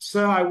 Okay.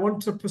 Sir, I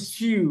want to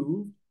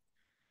pursue.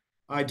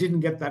 I didn't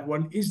get that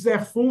one. Is there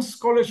full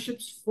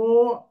scholarships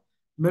for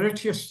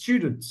meritorious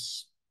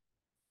students?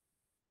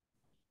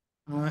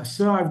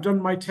 Sir, I've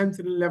done my 10th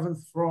and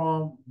 11th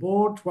from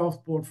board,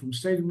 12th board from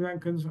State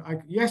Americans.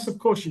 Yes, of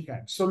course you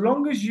can. So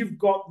long as you've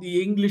got the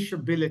English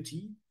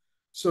ability,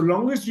 so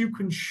long as you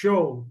can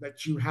show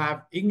that you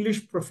have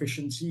English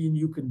proficiency and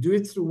you can do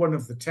it through one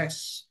of the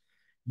tests,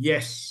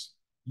 yes,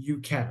 you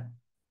can.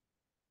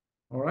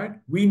 All right.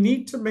 We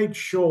need to make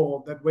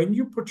sure that when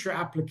you put your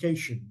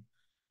application,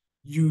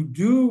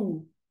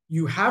 you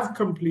have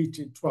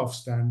completed 12th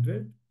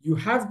standard, you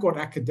have got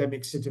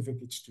academic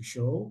certificates to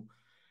show,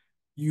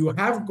 you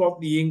have got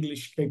the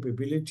English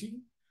capability,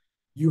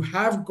 you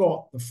have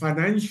got the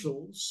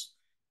financials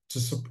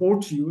to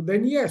support you,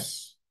 then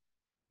yes,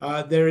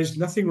 there is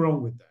nothing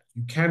wrong with that.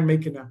 You can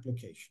make an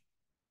application.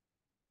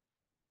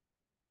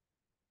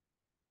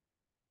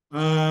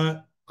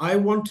 I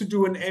want to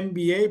do an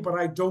MBA, but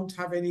I don't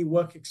have any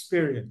work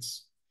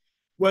experience.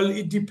 Well,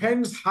 it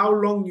depends how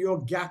long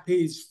your gap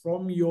is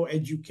from your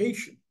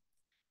education,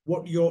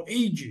 what your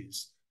age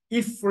is.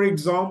 If, for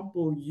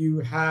example,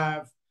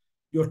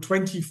 you're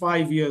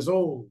 25 years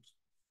old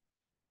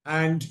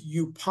and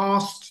you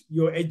passed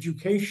your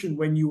education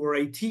when you were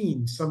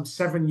 18, some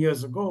 7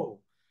 years ago,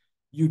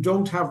 you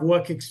don't have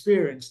work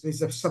experience,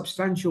 there's a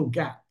substantial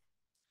gap.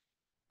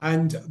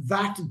 And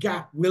that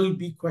gap will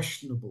be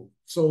questionable.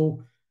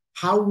 So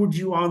how would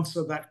you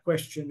answer that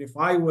question if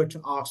I were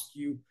to ask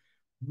you,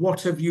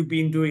 what have you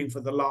been doing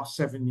for the last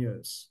 7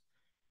 years?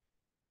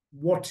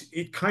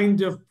 It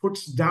kind of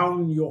puts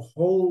down your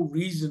whole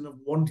reason of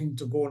wanting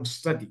to go and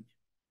study.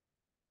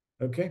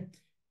 Okay?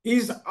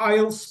 Is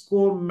IELTS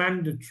score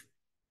mandatory?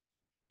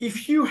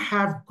 If you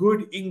have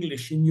good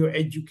English in your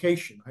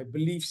education, I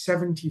believe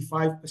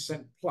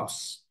 75%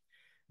 plus,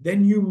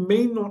 then you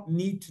may not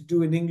need to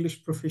do an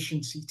English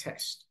proficiency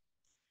test.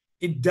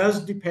 It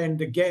does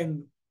depend,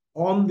 again,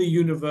 on the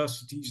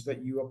universities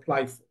that you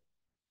apply for.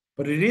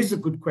 But it is a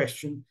good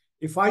question.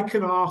 If I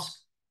can ask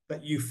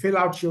that you fill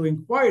out your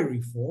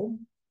inquiry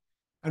form,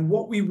 and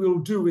what we will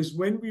do is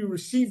when we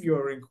receive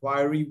your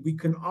inquiry, we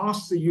can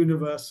ask the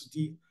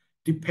university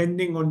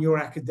depending on your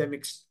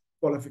academic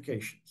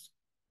qualifications.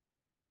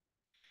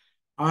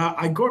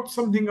 I got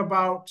something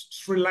about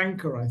Sri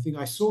Lanka. I think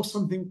I saw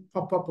something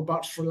pop up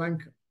about Sri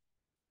Lanka.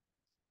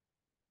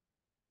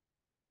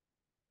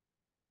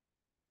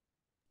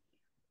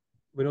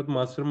 Vinod,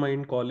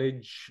 Mastermind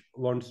College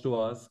wants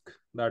to ask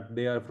that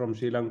they are from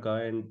Sri Lanka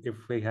and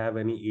if we have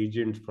any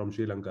agents from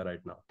Sri Lanka right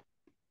now.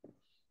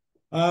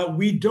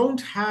 We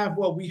don't have,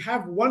 well, we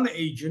have one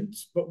agent,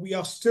 but we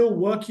are still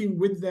working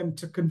with them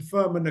to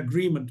confirm an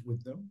agreement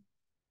with them.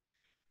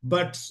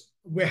 But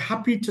we're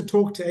happy to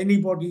talk to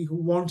anybody who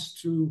wants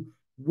to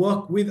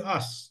work with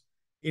us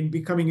in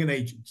becoming an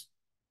agent.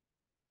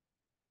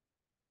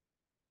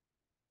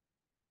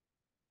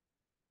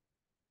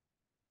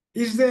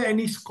 Is there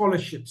any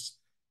scholarships?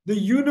 The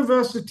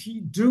university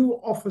do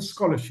offer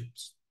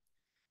scholarships.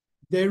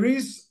 There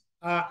is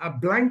a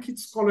blanket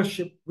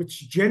scholarship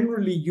which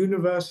generally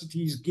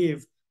universities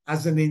give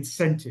as an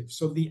incentive.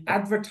 So the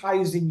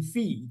advertising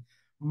fee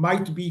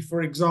might be,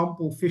 for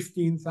example,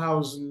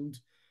 £15,000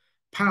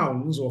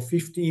 or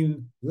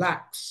 15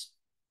 lakhs.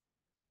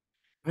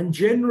 And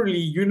generally,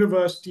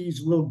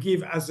 universities will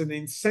give as an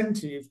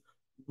incentive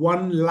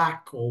 1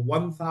 lakh or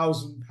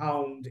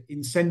 £1,000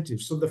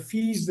 incentive. So the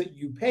fees that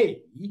you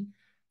pay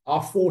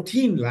are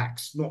 14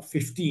 lakhs, not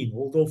 15,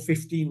 although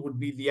 15 would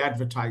be the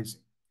advertising.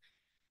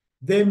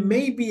 There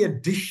may be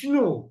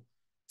additional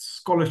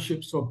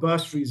scholarships or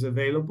bursaries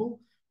available,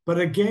 but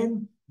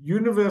again,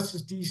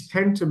 universities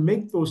tend to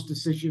make those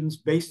decisions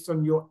based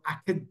on your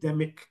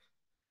academic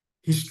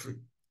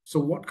history. So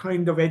what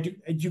kind of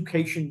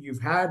education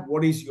you've had,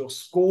 what is your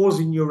scores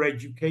in your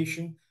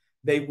education?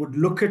 They would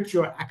look at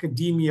your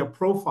academia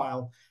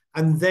profile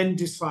and then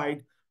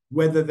decide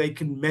whether they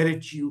can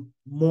merit you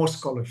more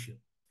scholarship.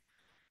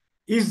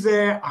 Is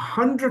there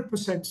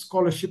 100%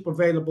 scholarship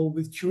available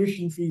with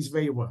tuition fees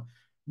waiver?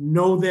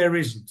 No, there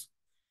isn't.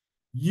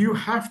 You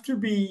have to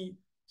be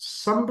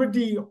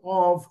somebody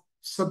of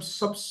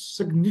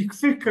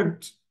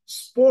significant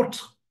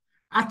sport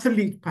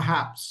athlete,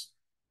 perhaps.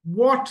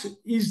 What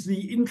is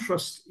the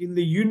interest in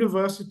the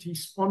university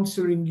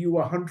sponsoring you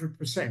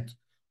 100%?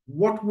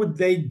 What would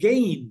they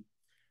gain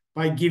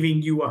by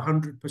giving you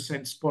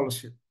 100%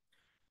 scholarship?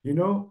 You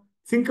know,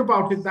 think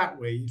about it that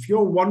way. If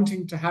you're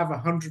wanting to have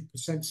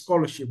 100%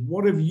 scholarship,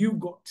 what have you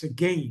got to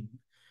gain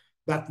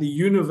that the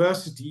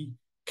university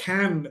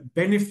can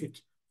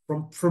benefit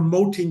from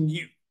promoting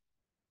you?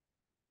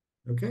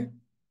 Okay?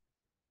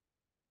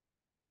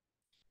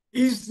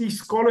 Is the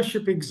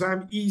scholarship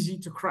exam easy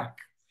to crack?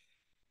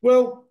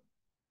 Well,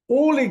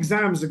 all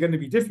exams are going to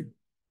be difficult.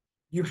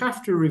 You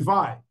have to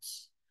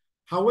revise.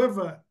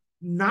 However,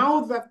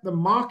 now that the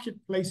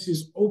marketplace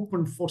is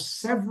open for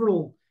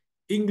several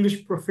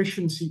English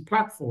proficiency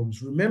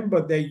platforms,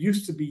 remember there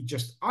used to be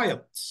just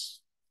IELTS,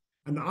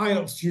 and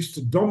IELTS used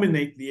to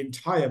dominate the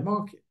entire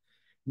market.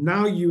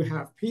 Now you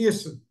have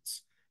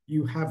Pearson's,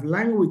 you have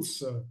Language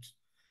Cert,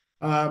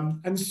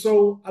 and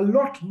so a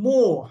lot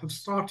more have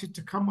started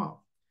to come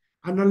up,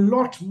 and a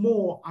lot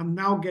more are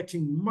now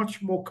getting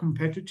much more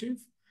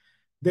competitive.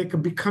 They're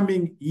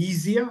becoming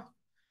easier.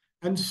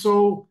 And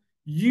so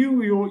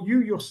you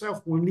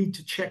yourself will need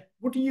to check,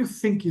 what do you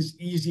think is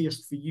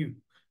easiest for you?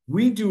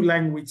 We do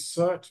language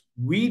cert,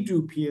 we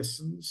do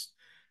Pearson's.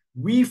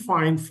 We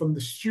find from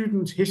the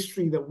student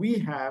history that we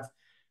have,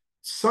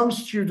 some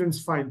students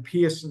find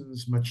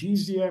Pearson's much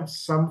easier,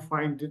 some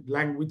find it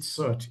language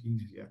cert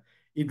easier.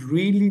 It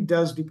really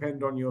does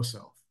depend on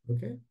yourself,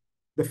 okay?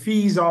 The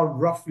fees are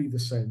roughly the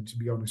same, to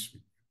be honest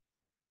with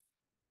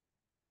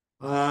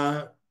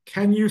you.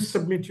 Can you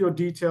submit your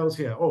details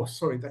here? Oh,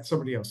 sorry, that's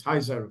somebody else. Hi,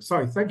 Zara.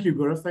 Sorry, thank you,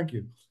 Gaurav, thank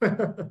you.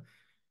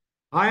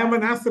 I am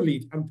an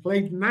athlete and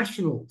played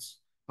nationals.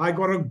 I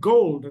got a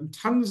gold and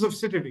tons of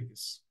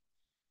certificates.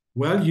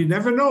 Well, you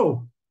never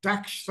know.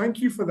 Dax, thank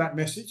you for that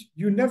message.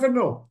 You never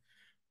know.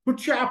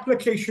 Put your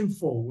application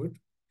forward.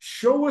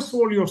 Show us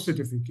all your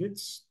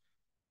certificates.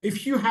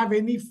 If you have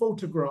any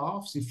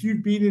photographs, if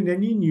you've been in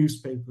any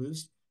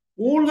newspapers,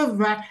 all of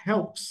that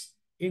helps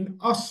in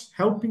us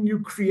helping you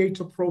create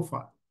a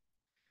profile.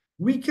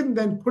 We can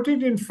then put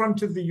it in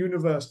front of the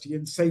university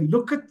and say,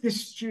 look at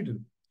this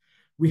student.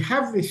 We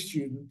have this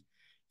student.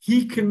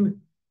 He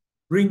can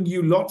bring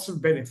you lots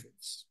of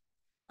benefits.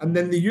 And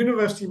then the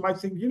university might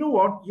think, you know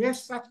what?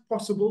 Yes, that's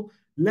possible.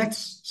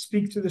 Let's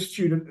speak to the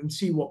student and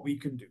see what we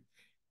can do.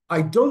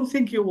 I don't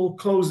think it will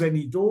close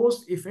any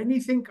doors. If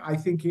anything, I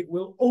think it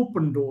will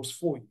open doors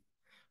for you.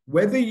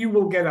 Whether you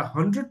will get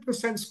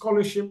 100%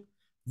 scholarship,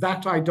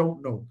 that I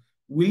don't know.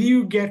 Will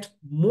you get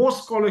more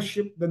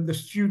scholarship than the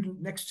student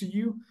next to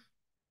you?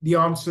 The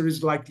answer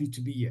is likely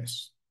to be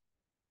yes.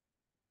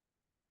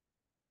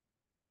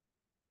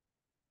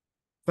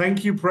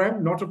 Thank you,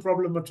 Prem. Not a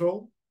problem at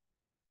all.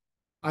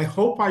 I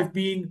hope I've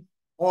been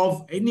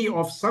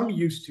of some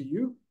use to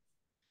you.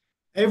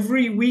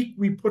 Every week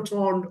we put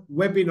on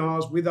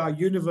webinars with our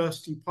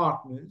university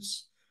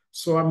partners.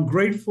 So I'm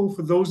grateful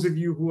for those of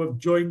you who have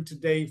joined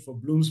today for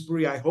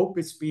Bloomsbury. I hope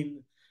it's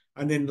been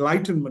an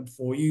enlightenment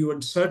for you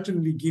and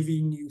certainly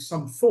giving you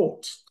some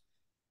thought.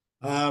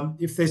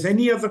 If there's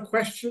any other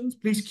questions,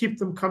 please keep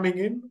them coming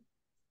in.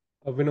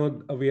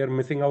 Vinod, we are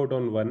missing out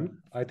on one.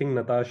 I think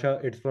Natasha,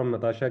 it's from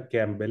Natasha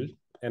Campbell,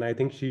 and I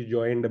think she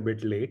joined a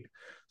bit late.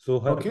 So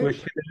her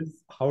question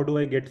is, how do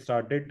I get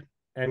started?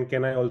 And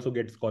can I also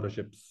get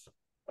scholarships?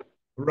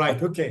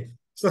 Right, okay.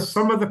 So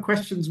some of the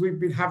questions we've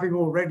been having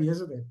already,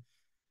 isn't it?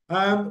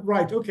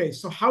 Right, okay.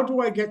 So how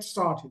do I get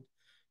started?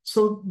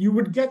 So you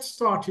would get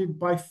started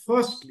by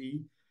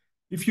firstly,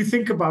 if you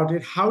think about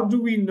it, how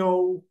do we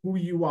know who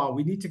you are?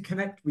 We need to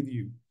connect with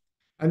you.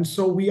 And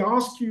so we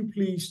ask you,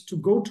 please, to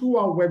go to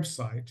our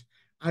website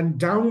and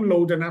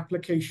download an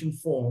application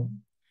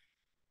form.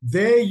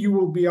 There you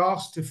will be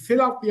asked to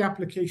fill out the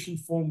application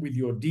form with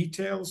your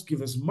details,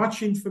 give as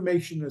much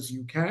information as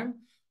you can,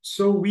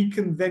 so we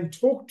can then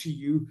talk to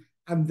you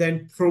and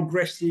then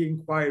progress the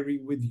inquiry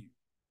with you.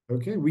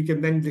 Okay, we can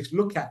then just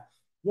look at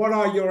what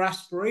are your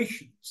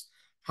aspirations?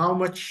 How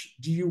much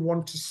do you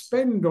want to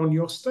spend on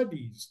your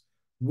studies?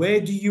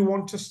 Where do you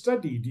want to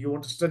study? Do you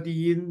want to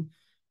study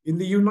in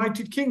the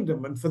United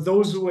Kingdom? And for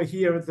those who are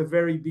here at the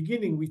very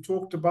beginning, we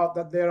talked about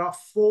that there are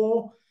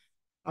 4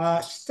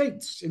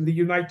 states in the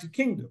United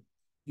Kingdom.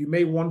 You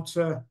may want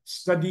to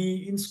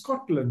study in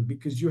Scotland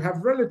because you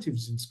have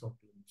relatives in Scotland,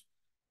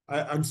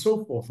 and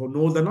so forth, or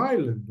Northern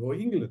Ireland or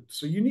England.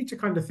 So you need to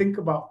kind of think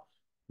about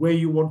where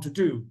you want to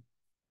do.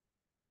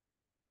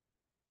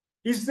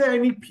 Is there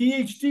any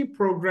PhD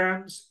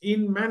programs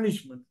in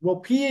management?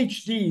 Well,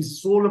 PhDs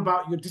is all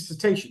about your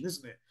dissertation,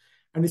 isn't it?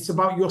 And it's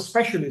about your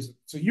specialism.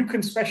 So you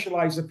can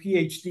specialize a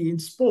PhD in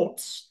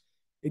sports.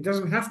 It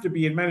doesn't have to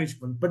be in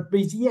management, but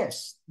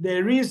yes,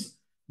 there is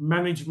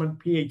management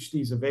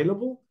PhDs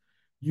available.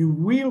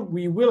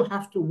 We will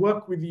have to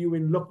work with you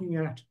in looking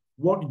at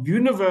what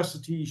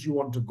universities you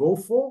want to go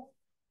for,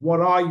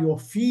 what are your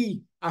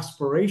fee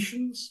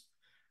aspirations,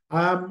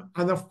 and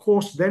of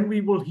course, then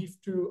we will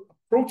have to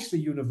approach the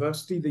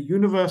university. The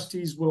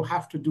universities will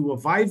have to do a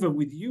viva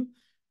with you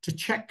to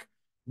check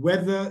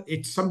whether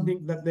it's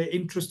something that they're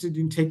interested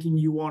in taking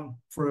you on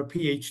for a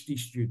PhD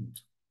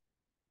student.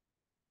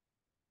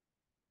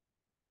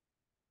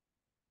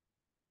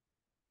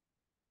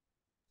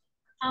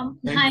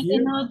 Hi,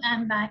 Vinod,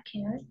 I'm back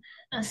here.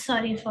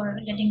 Sorry for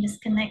getting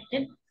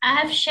disconnected. I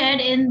have shared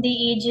in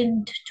the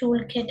agent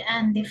toolkit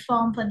and the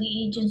form for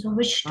the agents who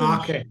wish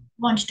to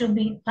want to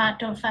be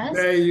part of us.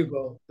 There you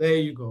go. There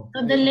you go.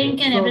 So the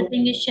link and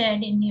everything is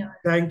shared in here.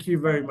 Thank you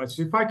very much.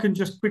 So if I can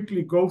just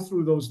quickly go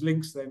through those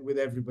links then with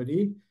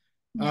everybody.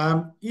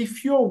 Yeah.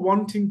 If you're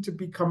wanting to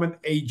become an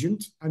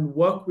agent and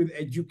work with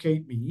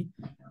EducateMe,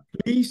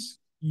 please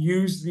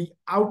use the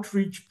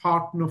outreach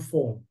partner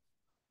form.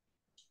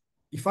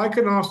 If I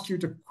can ask you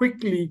to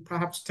quickly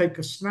perhaps take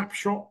a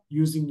snapshot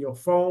using your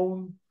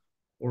phone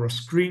or a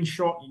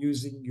screenshot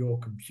using your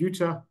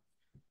computer,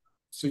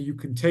 so you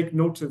can take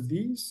note of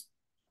these.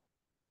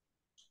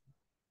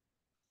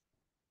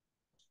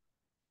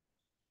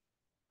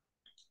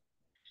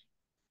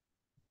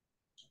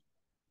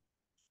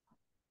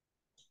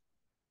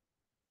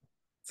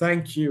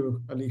 Thank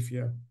you,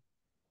 Alifia.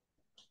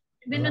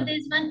 Vinod,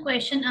 there's one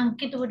question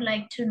Ankit would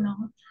like to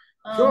know.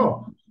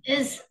 Sure.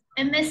 Is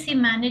MSc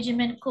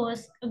management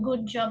course a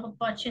good job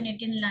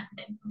opportunity in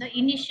London? The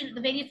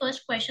very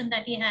first question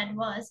that he had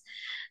was,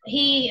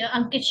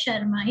 Ankit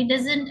Sharma, he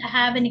doesn't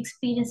have an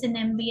experience in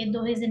MBA,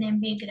 though he's an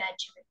MBA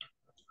graduate.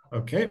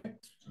 Okay.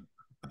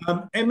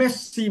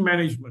 MSc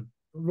management.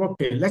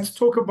 Okay, let's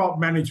talk about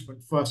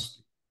management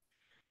first.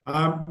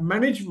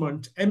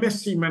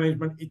 MSc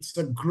management, it's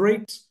a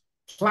great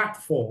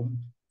platform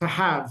to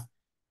have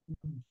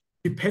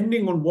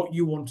depending on what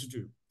you want to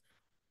do.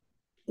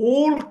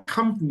 All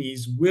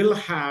companies will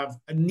have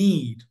a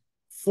need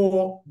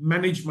for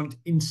management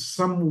in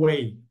some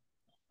way.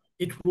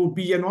 It will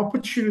be an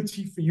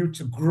opportunity for you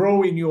to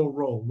grow in your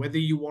role, whether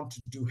you want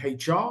to do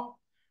HR,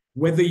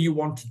 whether you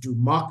want to do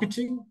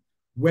marketing,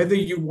 whether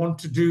you want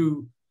to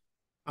do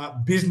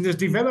business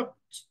development,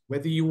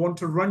 whether you want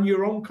to run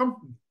your own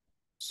company.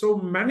 So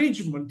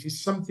management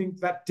is something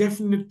that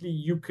definitely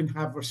you can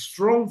have a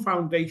strong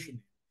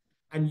foundation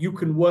and you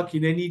can work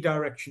in any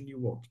direction you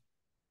want.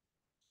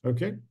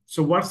 Okay,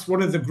 so what's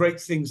one of the great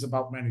things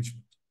about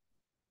management?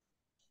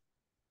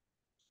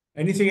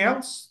 Anything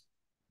else?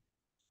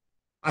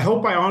 I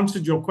hope I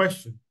answered your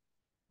question.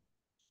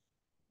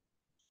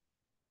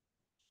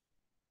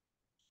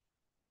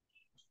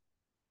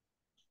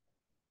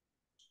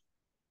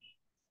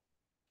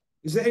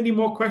 Is there any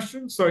more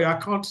questions? Sorry, I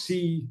can't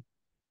see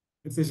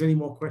if there's any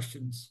more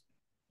questions.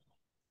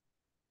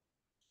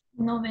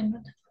 No,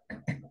 Vinod.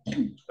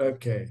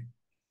 Okay.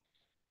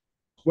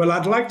 Well,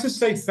 I'd like to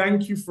say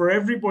thank you for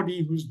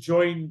everybody who's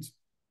joined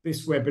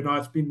this webinar.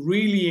 It's been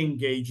really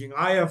engaging.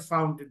 I have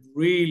found it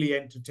really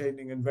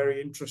entertaining and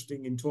very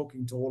interesting in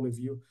talking to all of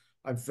you.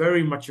 I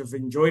very much have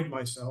enjoyed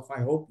myself.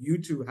 I hope you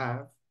too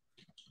have.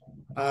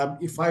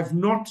 If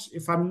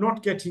I'm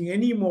not getting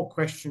any more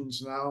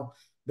questions now,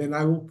 then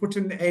I will put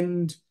an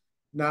end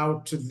now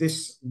to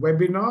this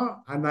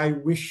webinar, and I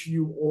wish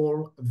you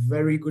all a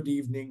very good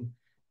evening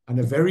and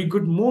a very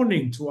good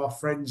morning to our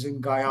friends in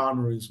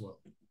Guyana as well.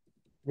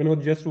 You know,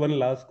 just one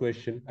last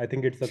question. I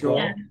think it's a Sure.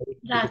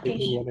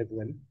 one as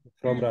well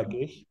from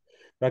Rakesh.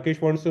 Rakesh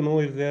wants to know,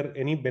 is there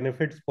any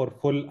benefits for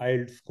full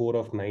IELTS score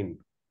of 9?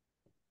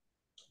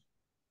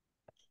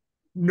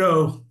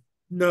 No.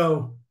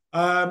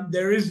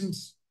 There isn't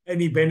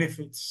any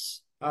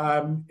benefits.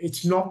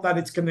 It's not that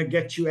it's going to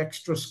get you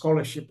extra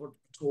scholarship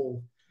at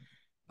all.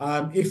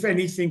 If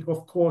anything,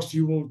 of course,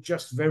 you will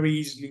just very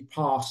easily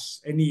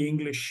pass any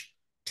English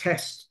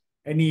test,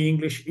 any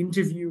English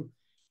interview.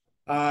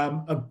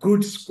 A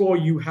good score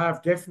you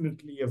have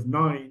definitely of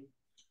 9.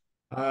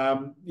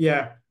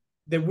 Yeah,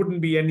 there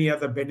wouldn't be any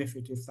other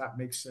benefit if that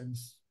makes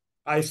sense.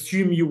 I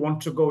assume you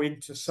want to go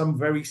into some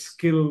very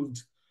skilled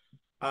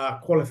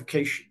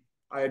qualification.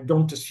 I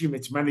don't assume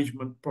it's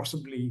management,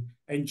 possibly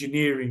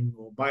engineering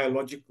or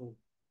biological.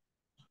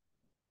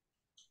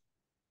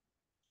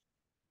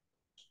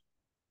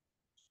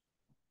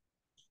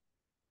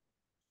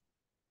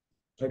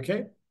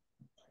 Okay.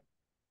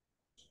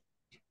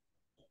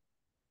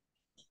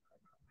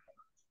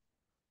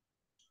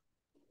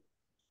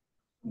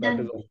 That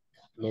is all.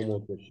 No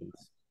more questions.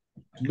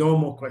 No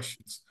more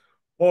questions.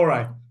 All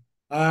right.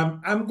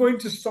 I'm going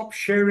to stop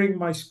sharing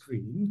my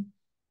screen.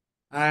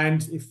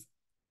 And if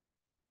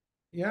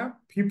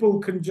people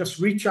can just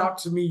reach out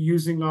to me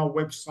using our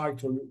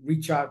website or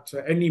reach out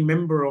to any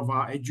member of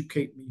our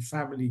EducateMe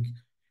family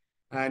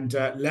and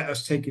let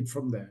us take it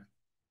from there.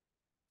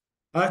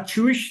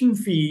 Tuition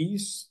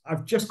fees.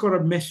 I've just got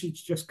a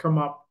message just come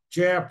up.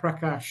 Jaya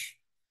Prakash,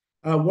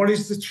 what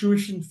is the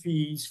tuition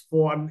fees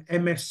for an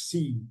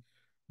MSc?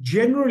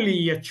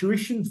 Generally, a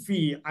tuition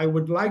fee, I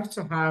would like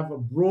to have a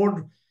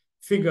broad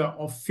figure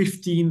of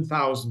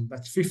 15,000.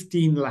 That's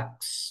 15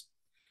 lakhs.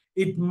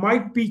 It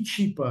might be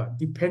cheaper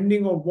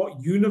depending on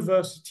what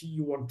university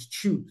you want to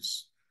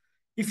choose.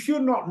 If you're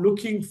not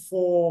looking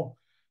for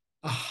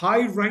a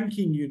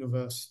high-ranking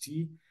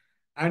university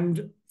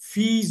and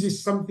fees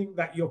is something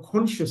that you're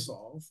conscious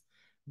of,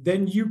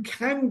 then you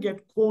can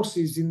get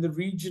courses in the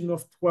region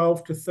of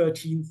 12 to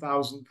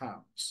 13,000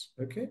 pounds.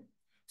 Okay,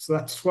 so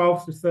that's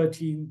 12 to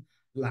 13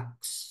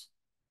 lakhs.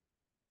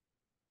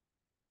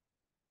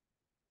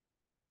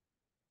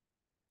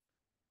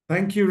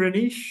 Thank you,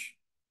 Ranish.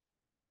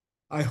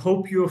 I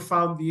hope you have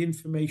found the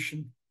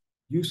information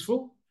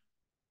useful.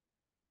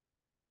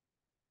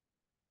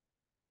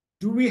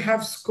 Do we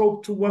have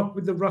scope to work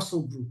with the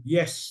Russell Group?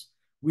 Yes,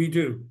 we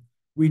do.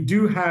 We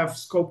do have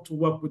scope to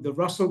work with the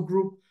Russell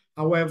Group.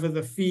 However,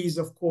 the fees,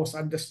 of course,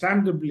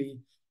 understandably,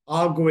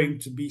 are going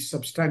to be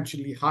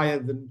substantially higher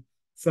than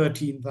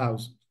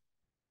 13,000.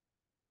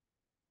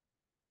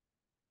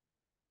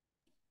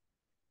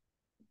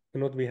 You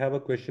know, we have a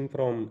question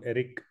from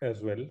Eric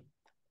as well.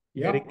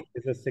 Yeah. Eric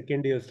is a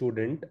second-year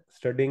student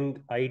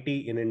studying IT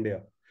in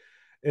India.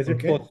 Is it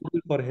possible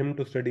for him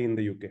to study in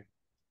the UK?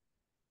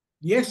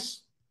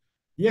 Yes.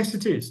 Yes,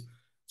 it is.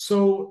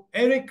 So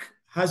Eric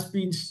has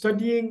been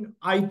studying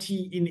IT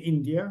in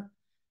India.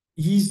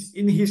 He's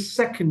in his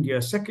second year.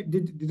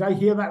 Did I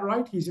hear that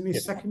right? He's in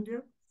his second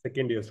year?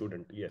 Second-year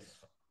student, yes.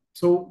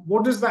 So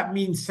what does that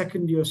mean,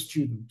 second-year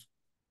student?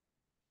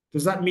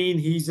 Does that mean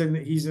he's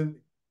in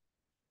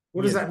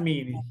What does that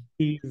mean?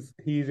 He's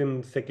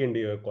in second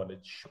year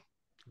college.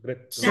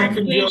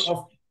 Second year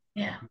of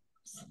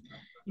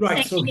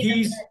right. So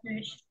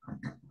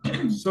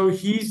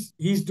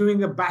he's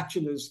doing a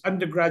bachelor's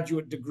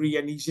undergraduate degree,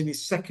 and he's in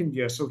his second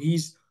year. So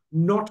he's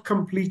not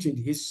completed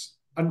his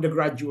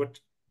undergraduate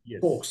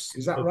course.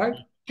 Is that right?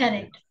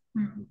 Correct.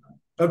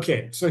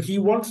 Okay. So he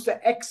wants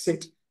to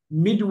exit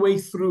midway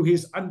through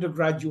his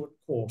undergraduate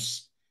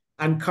course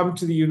and come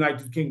to the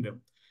United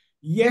Kingdom.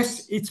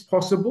 Yes, it's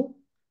possible.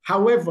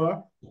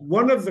 However,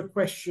 one of the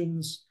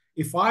questions,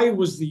 if I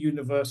was the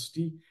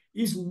university,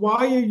 is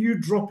why are you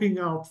dropping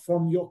out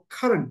from your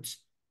current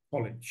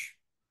college?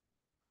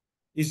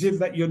 Is it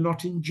that you're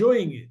not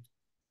enjoying it?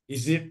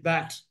 Is it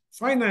that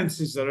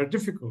finances are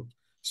difficult?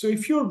 So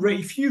if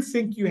you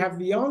think you have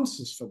the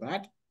answers for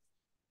that,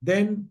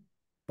 then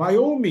by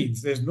all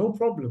means, there's no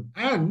problem.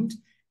 And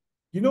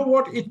you know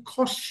what? It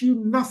costs you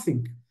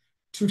nothing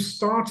to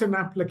start an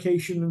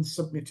application and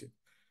submit it.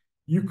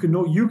 You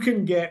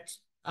can get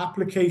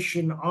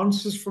application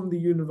answers from the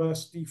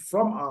university,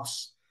 from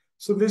us.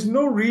 So there's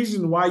no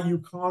reason why you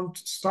can't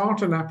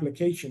start an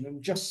application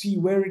and just see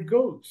where it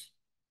goes.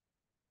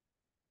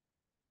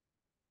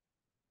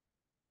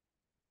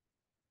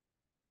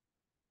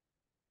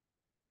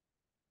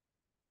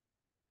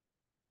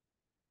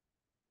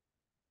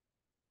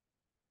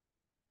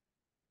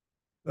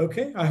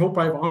 Okay, I hope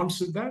I've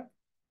answered that.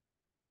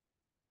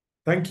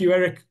 Thank you,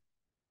 Eric.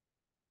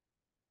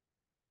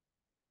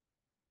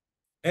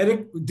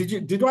 Eric,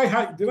 did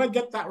I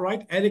get that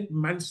right? Eric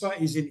Mansa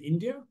is in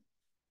India?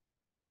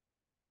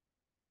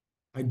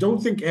 I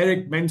don't think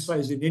Eric Mensa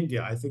is in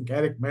India. I think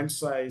Eric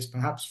Mensa is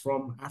perhaps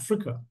from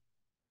Africa.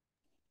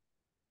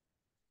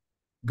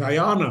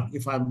 Ghana,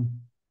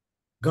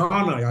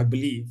 I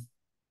believe.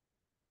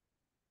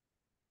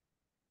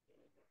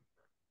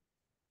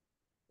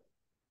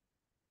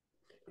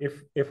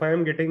 If I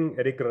am getting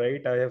Eric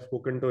right, I have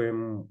spoken to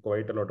him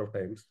quite a lot of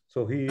times.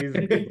 So he is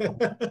based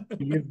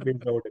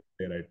out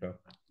right now.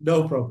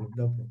 No problem.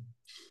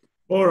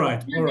 All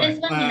right. There's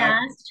one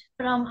last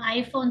from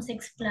iPhone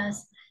 6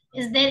 Plus.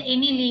 Is there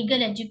any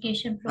legal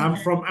education program?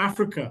 I'm from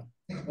Africa.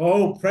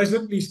 Oh,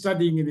 presently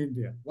studying in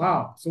India.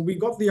 Wow. So we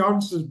got the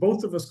answers.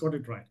 Both of us got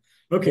it right.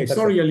 Okay.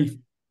 Sorry, Alif.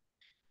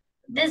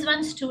 There's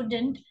one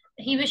student.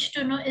 He wished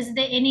to know, is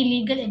there any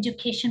legal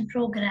education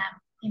program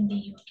in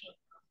the UK?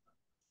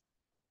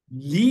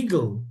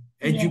 Legal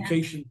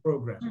education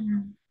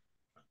program.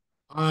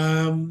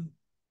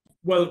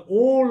 Well,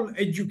 all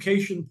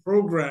education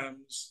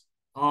programs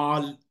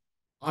are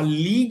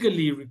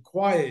legally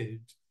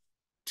required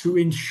to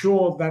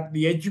ensure that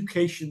the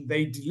education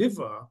they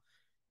deliver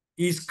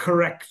is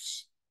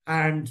correct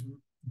and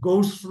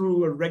goes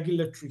through a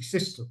regulatory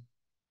system.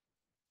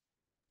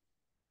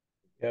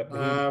 Yeah,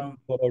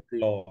 about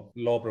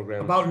law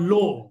programs. About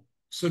law.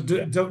 So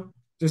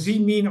does he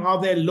mean,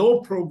 are there law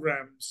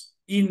programs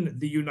in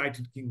the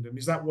United Kingdom?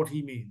 Is that what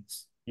he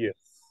means? Yes.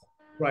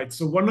 Right.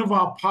 So one of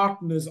our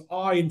partners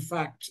are, in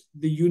fact,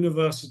 the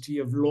University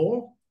of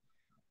Law.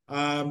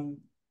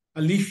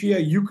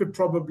 Alicia, you could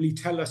probably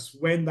tell us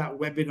when that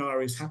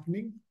webinar is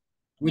happening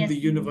with the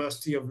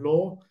University of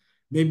Law.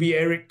 Maybe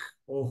Eric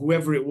or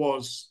whoever it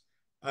was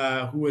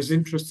who was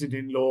interested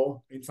in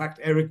law. In fact,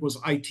 Eric was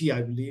IT,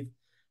 I believe,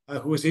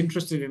 who was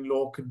interested in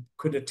law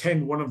could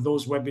attend one of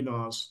those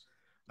webinars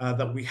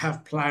that we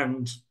have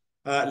planned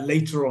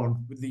later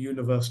on with the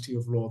University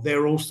of Law.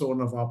 They're also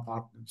one of our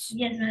partners.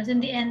 Yes, it's in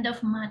the end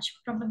of March,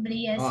 probably,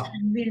 yes.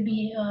 And we'll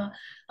be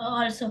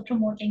also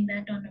promoting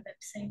that on the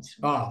website.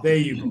 So. There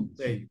you go.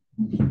 There you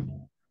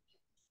go.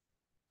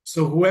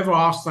 So whoever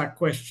asked that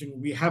question,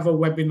 we have a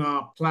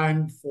webinar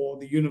planned for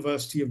the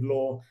University of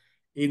Law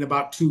in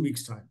about 2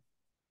 weeks' time.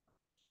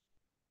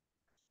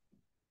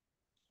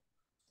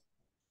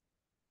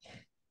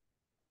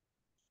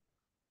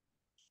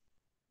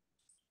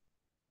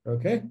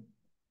 Okay.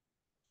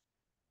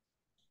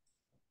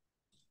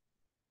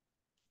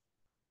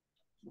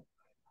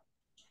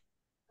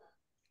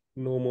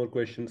 No more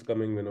questions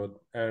coming, Vinod.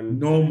 And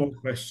no more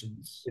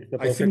questions.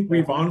 I think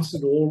we've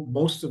answered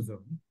most of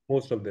them.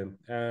 Most of them.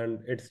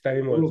 And it's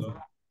time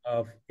also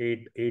of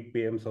 8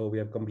 p.m. So we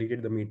have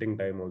completed the meeting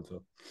time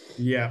also.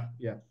 Yeah.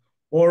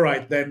 All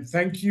right, then.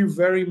 Thank you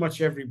very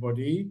much,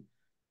 everybody.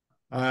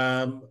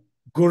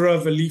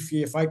 Gaurav,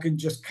 Alifi, if I can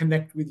just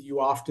connect with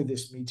you after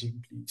this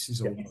meeting, please.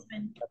 Is over.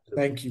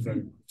 Thank you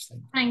very much.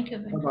 Thank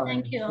you.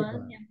 Thank you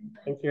all.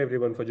 Thank you,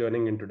 everyone, for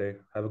joining in today.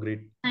 Have a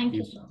great Thank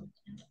you so much.